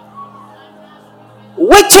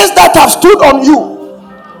 witches that have stood on you,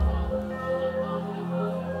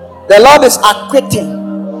 the Lord is acquitting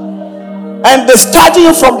and discharging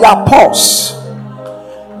you from their pause,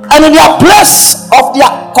 and in their place of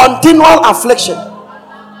their continual affliction,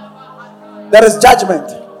 There is judgment.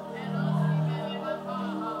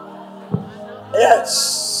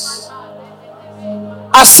 Yes.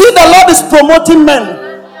 I see the Lord is promoting men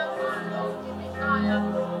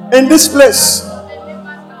in this place.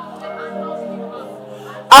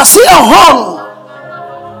 I see a horn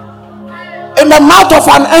in the mouth of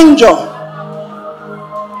an angel,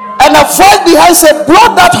 and a voice behind said,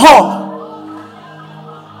 blow that horn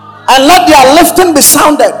and let their lifting be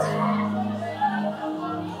sounded.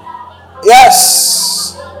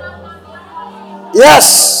 Yes.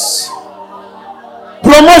 Yes.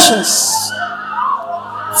 Promotions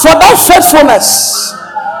for that faithfulness.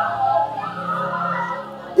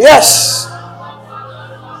 Yes.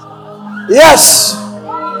 Yes.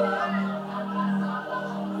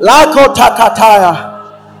 Lako takataya.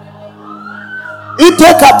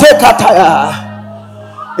 Itekatekataya.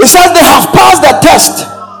 He says they have passed the test.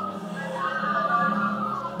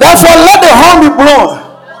 Therefore let the horn be blown.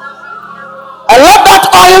 And let that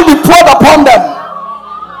oil be poured upon them.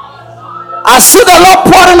 I see the Lord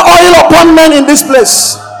pouring oil upon men in this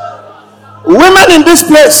place. Women in this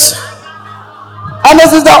place. And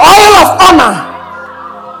this is the oil of honor.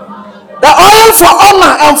 The oil for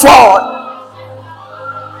honor and for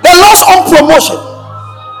the Lord's own promotion.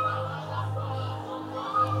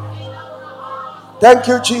 Thank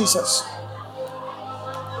you, Jesus.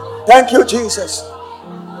 Thank you, Jesus.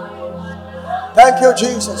 Thank you,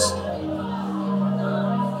 Jesus.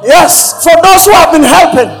 Yes, for those who have been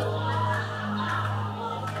helping.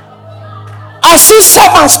 I see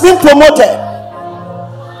servants being promoted.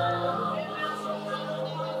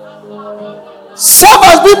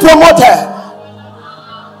 Servants be promoted.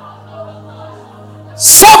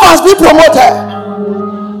 Servants be promoted.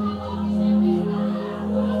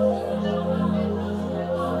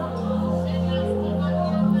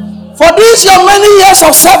 For these your many years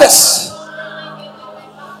of service,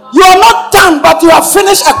 you are not done, but you have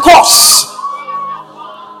finished a course.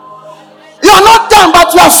 You are not done,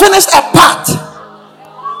 but you have finished a part.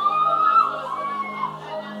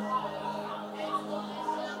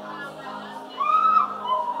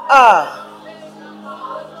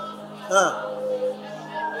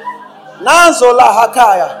 Nazola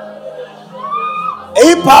Hakaya.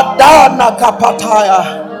 Ipadana Kapataya.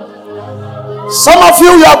 Some of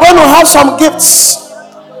you are going to have some gifts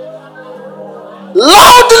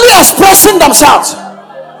loudly expressing themselves.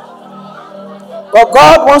 But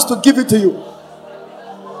God wants to give it to you.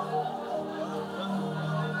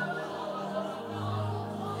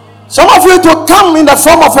 Some of you to come in the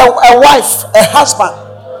form of a wife, a husband.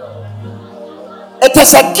 It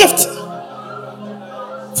is a gift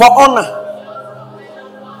for honor,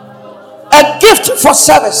 a gift for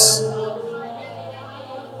service.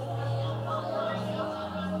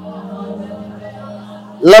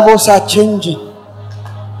 Levels are changing.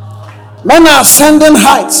 Men are ascending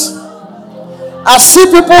heights. I see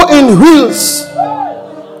people in wheels,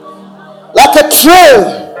 like a train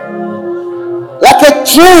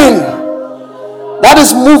that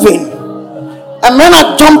is moving, and men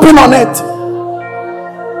are jumping on it.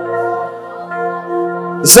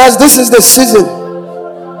 He says, this is the season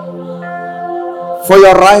for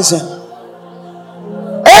your rising.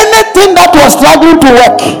 Anything that was struggling to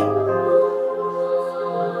work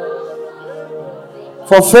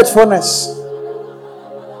for faithfulness,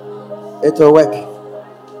 it will work.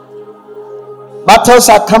 Battles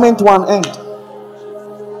are coming to an end.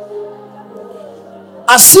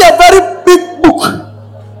 I see a very big book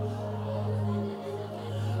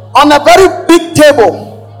on a very big table,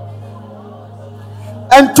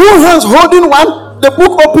 and two hands holding one, the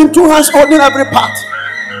book open, two hands holding every part.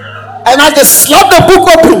 And as they slap the book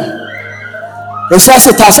open, it says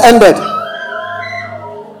it has ended.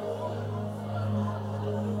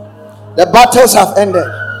 The battles have ended.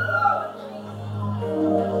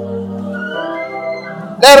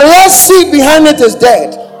 The Red Sea behind it is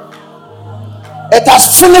dead. It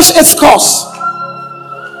has finished its course.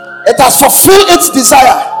 It has fulfilled its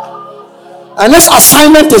desire. And its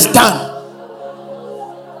assignment is done.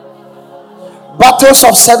 Battles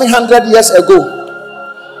of 700 years ago.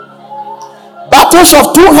 Battles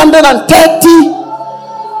of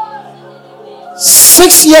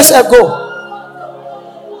 236 years ago.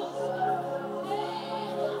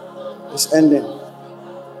 It's ending.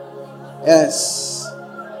 Yes.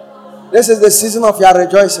 This is the season of your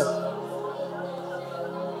rejoicing.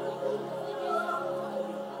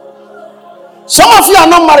 Some of you are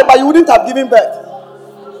not married, but you wouldn't have given birth.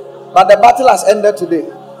 But the battle has ended today.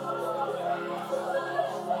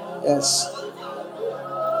 Yes.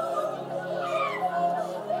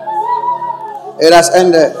 It has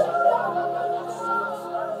ended.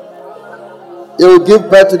 You will give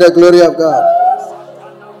birth to the glory of God.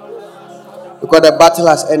 Because the battle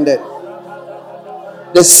has ended.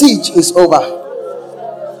 The siege is over.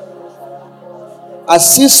 I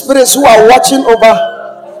see spirits who are watching over,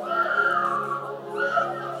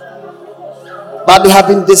 but they have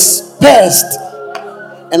been dispersed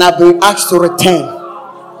and have been asked to return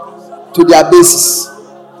to their bases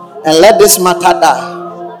and let this matter die.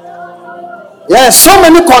 Yes, so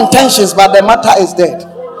many contentions, but the matter is dead.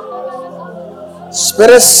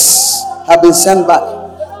 Spirits have been sent back.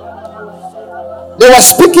 They were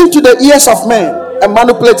speaking to the ears of men and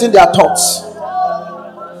manipulating their thoughts,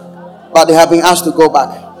 but they have been asked to go back.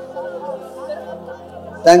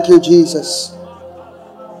 Thank you, Jesus.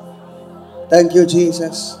 Thank you,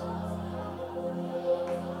 Jesus.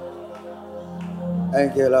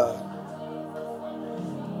 Thank you, Lord.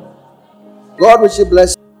 God will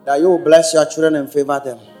bless you, that you will bless your children and favor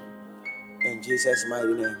them. In Jesus'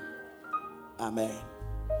 mighty name. Amen.